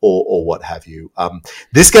or what have you.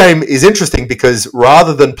 This game is interesting because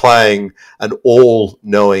rather than playing an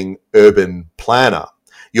all-knowing urban planner,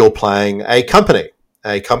 you're playing a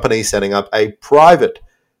company setting up a private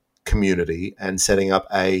community and setting up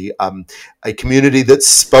a community that's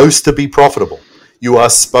supposed to be profitable. You are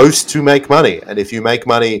supposed to make money, and if you make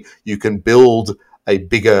money, you can build a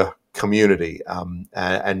bigger community.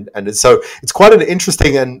 And so it's quite an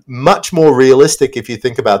interesting and much more realistic if you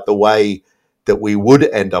think about the way that we would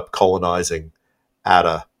end up colonizing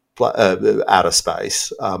outer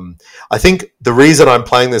space. I think the reason I'm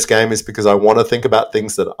playing this game is because I want to think about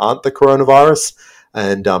things that aren't the coronavirus,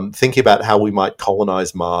 and thinking about how we might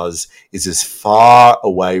colonize Mars is as far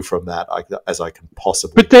away from that as I can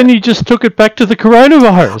possibly. But then you just took it back to the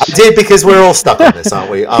coronavirus. I did, because we're all stuck in this, aren't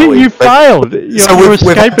we? You failed. You're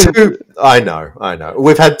escaping. I know.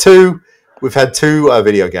 We've had two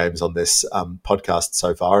video games on this podcast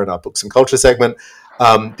so far in our books and culture segment.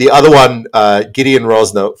 The other one, Gideon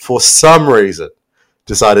Rosner, for some reason,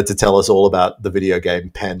 decided to tell us all about the video game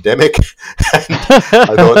Pandemic. And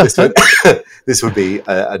I thought this would be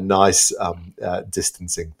a nice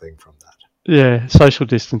distancing thing from that. Yeah, social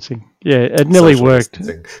distancing. Yeah, it nearly worked.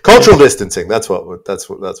 Cultural distancing. That's what we're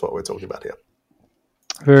talking about here.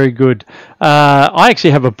 Very good. I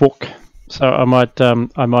actually have a book, so I might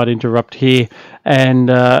interrupt here, and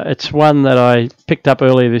it's one that I picked up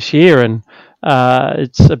earlier this year, and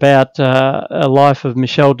it's about a life of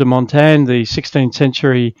Michel de Montaigne, the 16th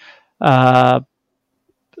century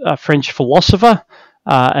French philosopher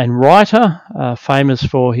and writer, famous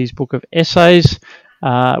for his book of essays,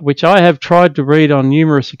 which I have tried to read on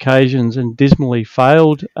numerous occasions and dismally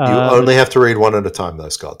failed. You only have to read one at a time, though,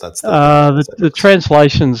 Scott. That's the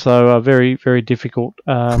translations, though, are very, very difficult.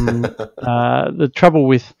 The trouble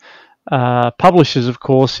with publishers, of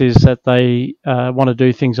course, is that they want to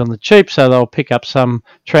do things on the cheap, so they'll pick up some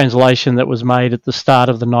translation that was made at the start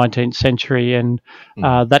of the 19th century, and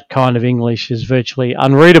that kind of English is virtually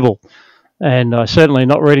unreadable. And certainly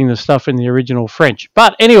not reading the stuff in the original French.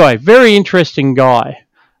 But anyway, very interesting guy.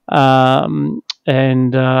 And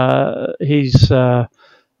he's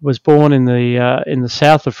was born in the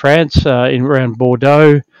south of France, around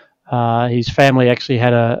Bordeaux. His family actually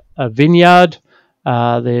had a vineyard.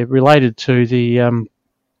 They're related to the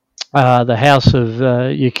House of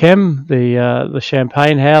Yquem, the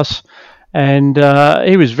Champagne House, and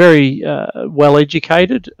he was very well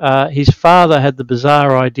educated. His father had the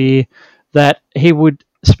bizarre idea that he would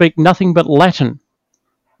speak nothing but Latin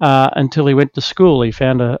until he went to school. He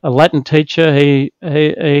found a Latin teacher. He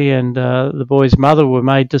and the boy's mother were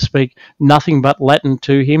made to speak nothing but Latin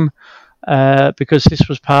to him because this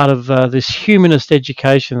was part of this humanist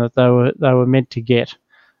education that they were meant to get.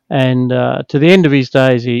 And to the end of his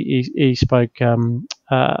days, he spoke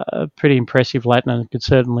pretty impressive Latin and could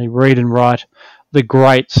certainly read and write the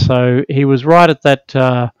greats. So he was right at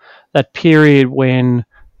that period when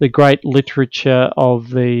the great literature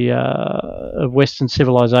of of Western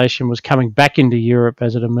civilization was coming back into Europe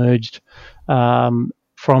as it emerged from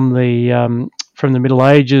the Middle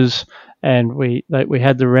Ages, and we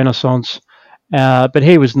had the Renaissance. But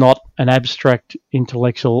he was not an abstract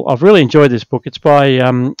intellectual. I've really enjoyed this book. It's by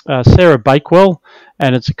Sarah Bakewell,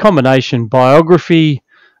 and it's a combination biography,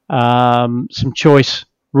 some choice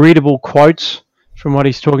readable quotes from what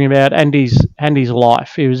he's talking about, and his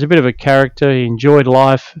life. He was a bit of a character. He enjoyed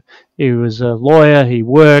life. He was a lawyer. He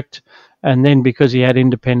worked, and then because he had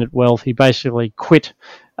independent wealth, he basically quit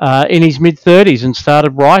in his mid-30s and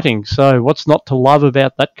started writing. So what's not to love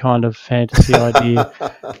about that kind of fantasy idea?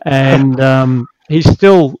 And he's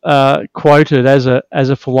still quoted as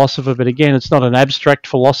a philosopher, but again, it's not an abstract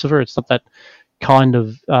philosopher. It's not that kind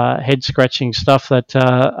of head-scratching stuff that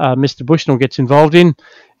Mr. Bushnell gets involved in.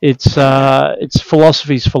 It's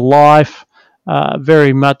philosophies for life.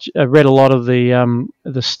 Very much read a lot of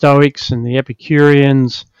the Stoics and the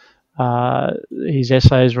Epicureans. His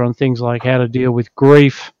essays are on things like how to deal with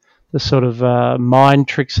grief, the sort of mind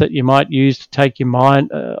tricks that you might use to take your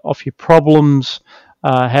mind off your problems,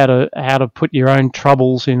 how to put your own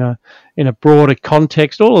troubles in a broader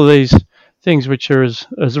context. All of these things which are as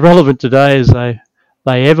relevant today as they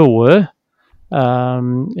ever were.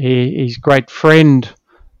 His great friend,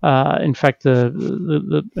 in fact,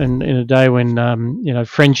 in a day when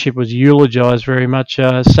friendship was eulogized very much,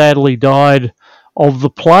 sadly died of the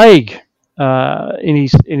plague in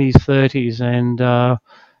his 30s, and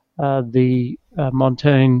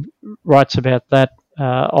Montaigne writes about that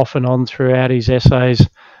off and on throughout his essays.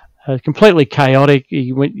 Completely chaotic.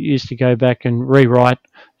 He used to go back and rewrite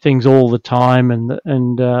things all the time,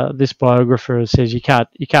 and this biographer says you can't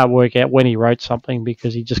work out when he wrote something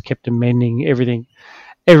because he just kept amending everything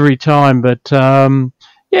every time. But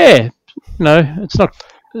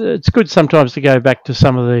it's good sometimes to go back to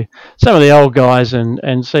some of the old guys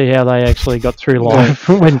and see how they actually got through life.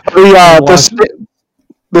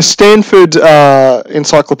 The Stanford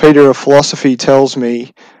Encyclopedia of Philosophy tells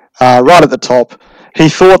me, right at the top, he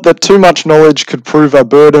thought that too much knowledge could prove a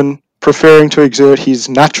burden, preferring to exert his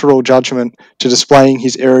natural judgment to displaying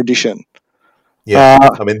his erudition. Yeah,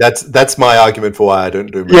 I mean that's my argument for why I don't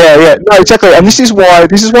do. Yeah, no, exactly, and this is why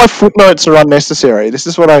footnotes are unnecessary. This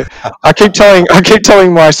is what I keep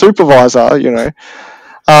telling my supervisor. How does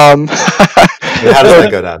that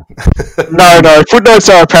go down? No, footnotes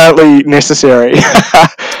are apparently necessary.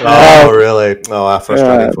 Oh, really? Oh, how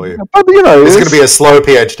frustrating for you. But it's going to be a slow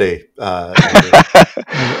PhD.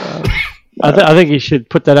 I think you should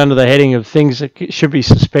put that under the heading of things that should be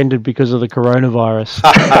suspended because of the coronavirus.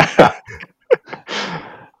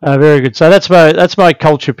 Very good. So that's my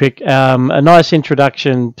culture pick. A nice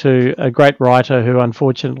introduction to a great writer who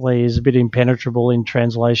unfortunately is a bit impenetrable in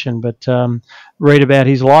translation, but read about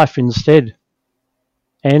his life instead.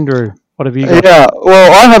 Andrew, what have you got? Yeah,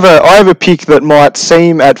 well, I have a pick that might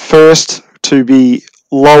seem at first to be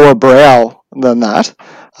lower brow than that,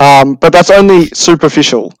 but that's only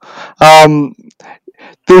superficial. My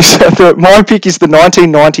pick is the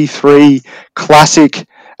 1993 classic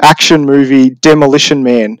action movie Demolition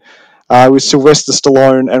Man with Sylvester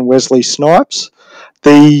Stallone and Wesley Snipes.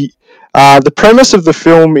 The premise of the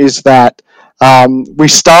film is that we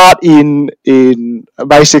start in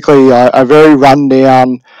basically a very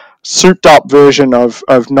rundown, souped-up version of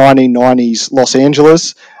 1990s Los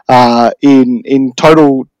Angeles in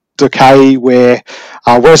total decay, where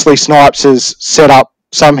Wesley Snipes has set up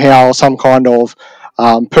somehow some kind of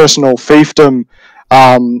personal fiefdom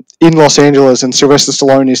in Los Angeles, and Sylvester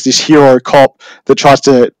Stallone is this hero cop that tries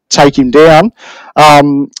to take him down.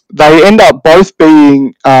 They end up both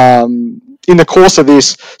being, in the course of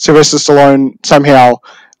this, Sylvester Stallone somehow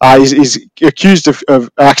is accused of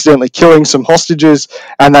accidentally killing some hostages,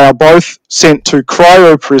 and they are both sent to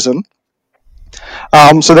cryo prison.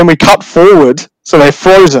 So then we cut forward. So they're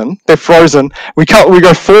frozen. We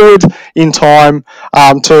go forward in time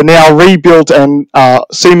to now rebuilt and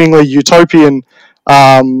seemingly utopian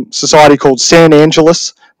society called San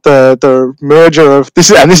Angeles. The merger of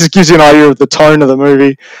this, and this gives you an idea of the tone of the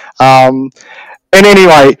movie. And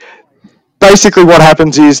anyway, basically what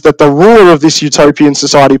happens is that the ruler of this utopian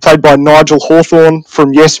society, played by Nigel Hawthorne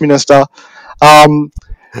from Yes Minister,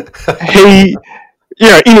 he,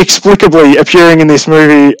 inexplicably appearing in this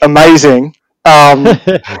movie, amazing.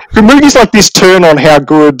 The movies like this turn on how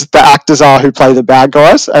good the actors are who play the bad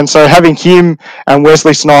guys, and so having him and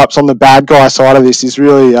Wesley Snipes on the bad guy side of this is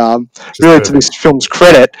really to this film's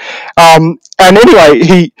credit. And anyway,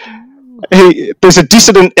 he there's a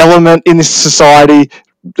dissident element in this society.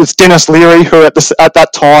 It's Dennis Leary, who at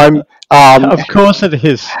that time, of course it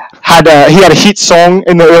is, he had a hit song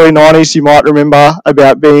in the early 90s, you might remember,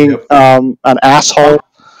 about being an asshole.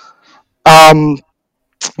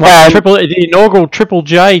 The inaugural Triple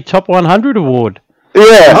J Top 100 award.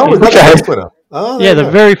 Yeah. Oh, okay. The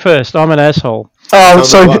very first. I'm an asshole.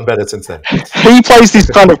 So gotten better since then. He plays this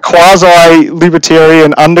kind of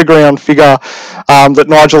quasi-libertarian underground figure that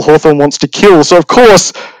Nigel Hawthorne wants to kill. So, of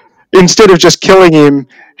course, instead of just killing him,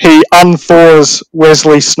 he unthaws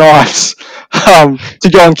Wesley Snipes to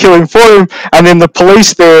go and kill him for him. And then the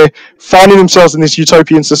police there, finding themselves in this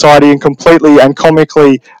utopian society and completely and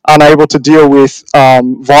comically unable to deal with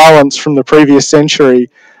violence from the previous century,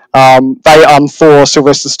 they unthaw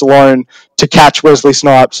Sylvester Stallone to catch Wesley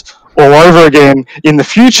Snipes all over again in the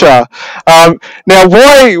future. Now,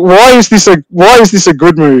 why is this a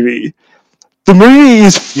good movie? The movie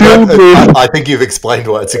is filled with. I think you've explained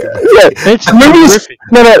why it's a good movie. Yeah, it's terrific.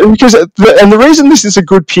 Because the reason this is a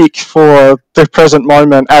good pick for the present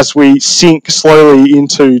moment as we sink slowly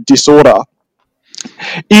into disorder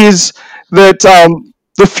is that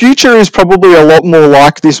the future is probably a lot more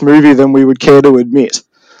like this movie than we would care to admit.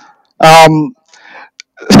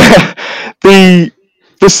 Breeding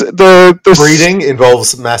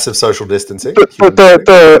involves massive social distancing.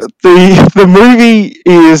 The movie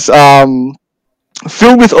is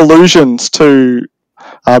filled with allusions to,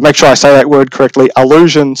 make sure I say that word correctly,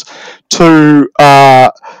 allusions to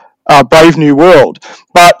Brave New World.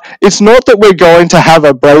 But it's not that we're going to have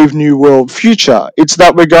a Brave New World future. It's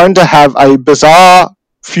that we're going to have a bizarre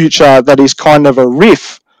future that is kind of a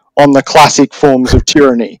riff on the classic forms of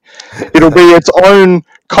tyranny. It'll be its own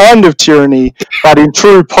kind of tyranny, but in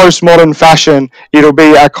true postmodern fashion, it'll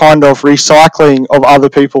be a kind of recycling of other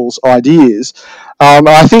people's ideas.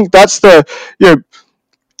 I think that's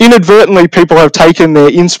inadvertently people have taken their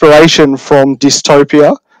inspiration from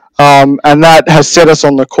dystopia, and that has set us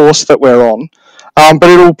on the course that we're on. But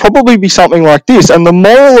it'll probably be something like this. And the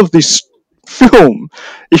moral of this film,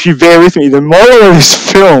 if you bear with me, the moral of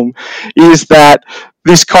this film is that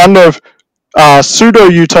this kind of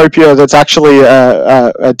pseudo-utopia that's actually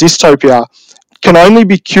a dystopia can only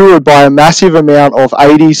be cured by a massive amount of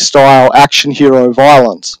 80s-style action hero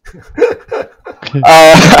violence.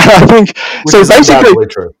 I think so. Basically,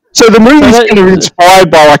 so the movie is kind of inspired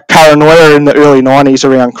by like paranoia in the early 90s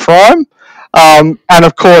around crime, and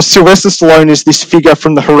of course Sylvester Stallone is this figure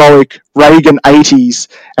from the heroic Reagan 80s,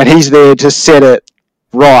 and he's there to set it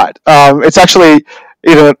right. It's actually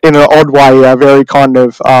in an odd way a very kind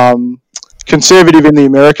of conservative in the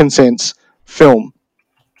American sense film.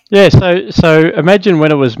 Yeah. So imagine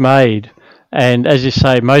when it was made, and as you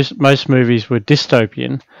say, most movies were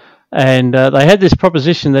dystopian. And they had this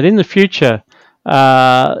proposition that in the future,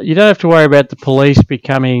 you don't have to worry about the police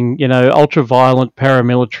becoming, ultra-violent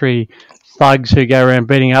paramilitary thugs who go around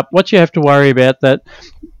beating up. What you have to worry about that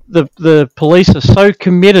the police are so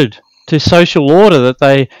committed to social order that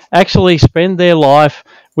they actually spend their life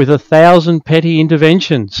with 1,000 petty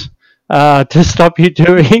interventions to stop you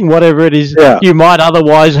doing whatever it is you might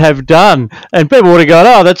otherwise have done. And people would have gone,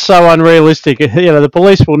 oh, that's so unrealistic. The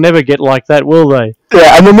police will never get like that, will they?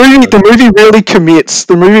 Yeah, and the movie really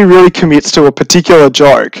commits to a particular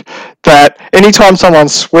joke that anytime someone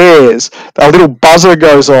swears, a little buzzer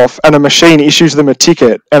goes off and a machine issues them a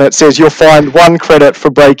ticket and it says you'll find 1 credit for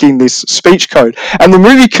breaking this speech code. And the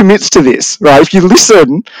movie commits to this, right? If you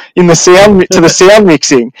listen to the sound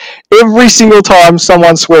mixing, every single time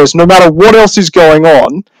someone swears, no matter what else is going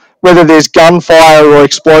on, whether there's gunfire or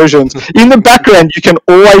explosions, in the background you can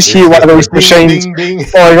always hear one of these machines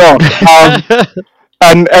going on.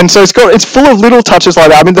 And so it's full of little touches like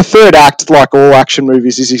that. I mean, the third act, like all action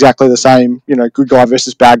movies, is exactly the same. Good guy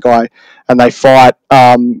versus bad guy, and they fight.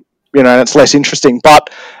 And it's less interesting. But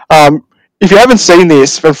if you haven't seen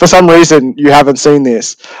this, for some reason you haven't seen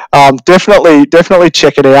this, definitely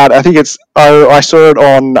check it out. I think I saw it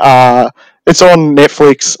on. It's on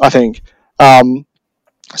Netflix, I think.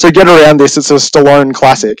 So get around this. It's a Stallone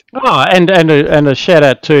classic. Oh, and a shout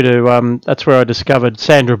out too to that's where I discovered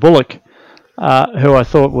Sandra Bullock. who I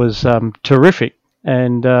thought was terrific.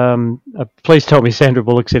 And please tell me Sandra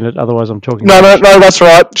Bullock's in it, otherwise I'm talking. No, that's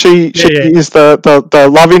right. She is the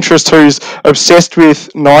love interest who's obsessed with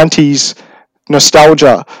 90s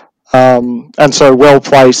nostalgia, and so well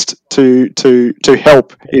placed to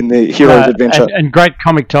help in the hero's adventure. And great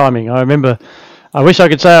comic timing. I wish I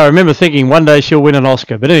could say I remember thinking one day she'll win an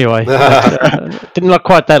Oscar, but anyway, not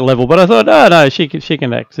quite that level. But I thought, no, she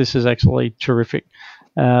can act. This is actually terrific.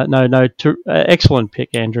 Excellent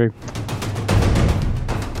pick, Andrew.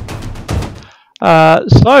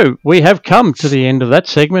 So we have come to the end of that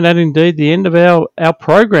segment and indeed the end of our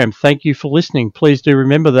program. Thank you for listening. Please do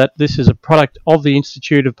remember that this is a product of the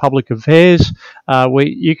Institute of Public Affairs.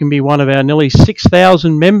 You can be one of our nearly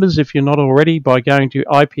 6,000 members if you're not already by going to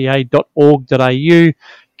ipa.org.au.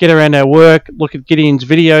 Get around our work, look at Gideon's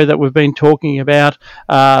video that we've been talking about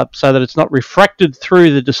so that it's not refracted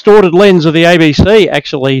through the distorted lens of the ABC.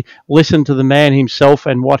 Actually listen to the man himself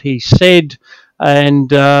and what he said, and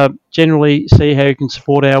generally see how you can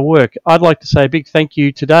support our work. I'd like to say a big thank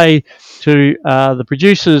you today to the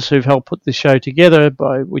producers who've helped put this show together,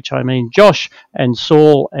 by which I mean Josh and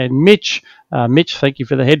Saul and Mitch. Mitch, thank you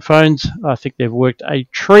for the headphones. I think they've worked a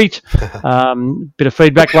treat. Bit of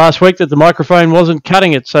feedback last week that the microphone wasn't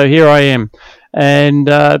cutting it, so here I am. And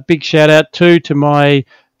big shout out to my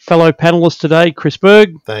fellow panellists today, Chris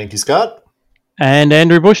Berg. Thank you, Scott. And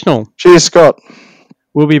Andrew Bushnell. Cheers, Scott.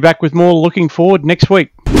 We'll be back with more looking forward next week.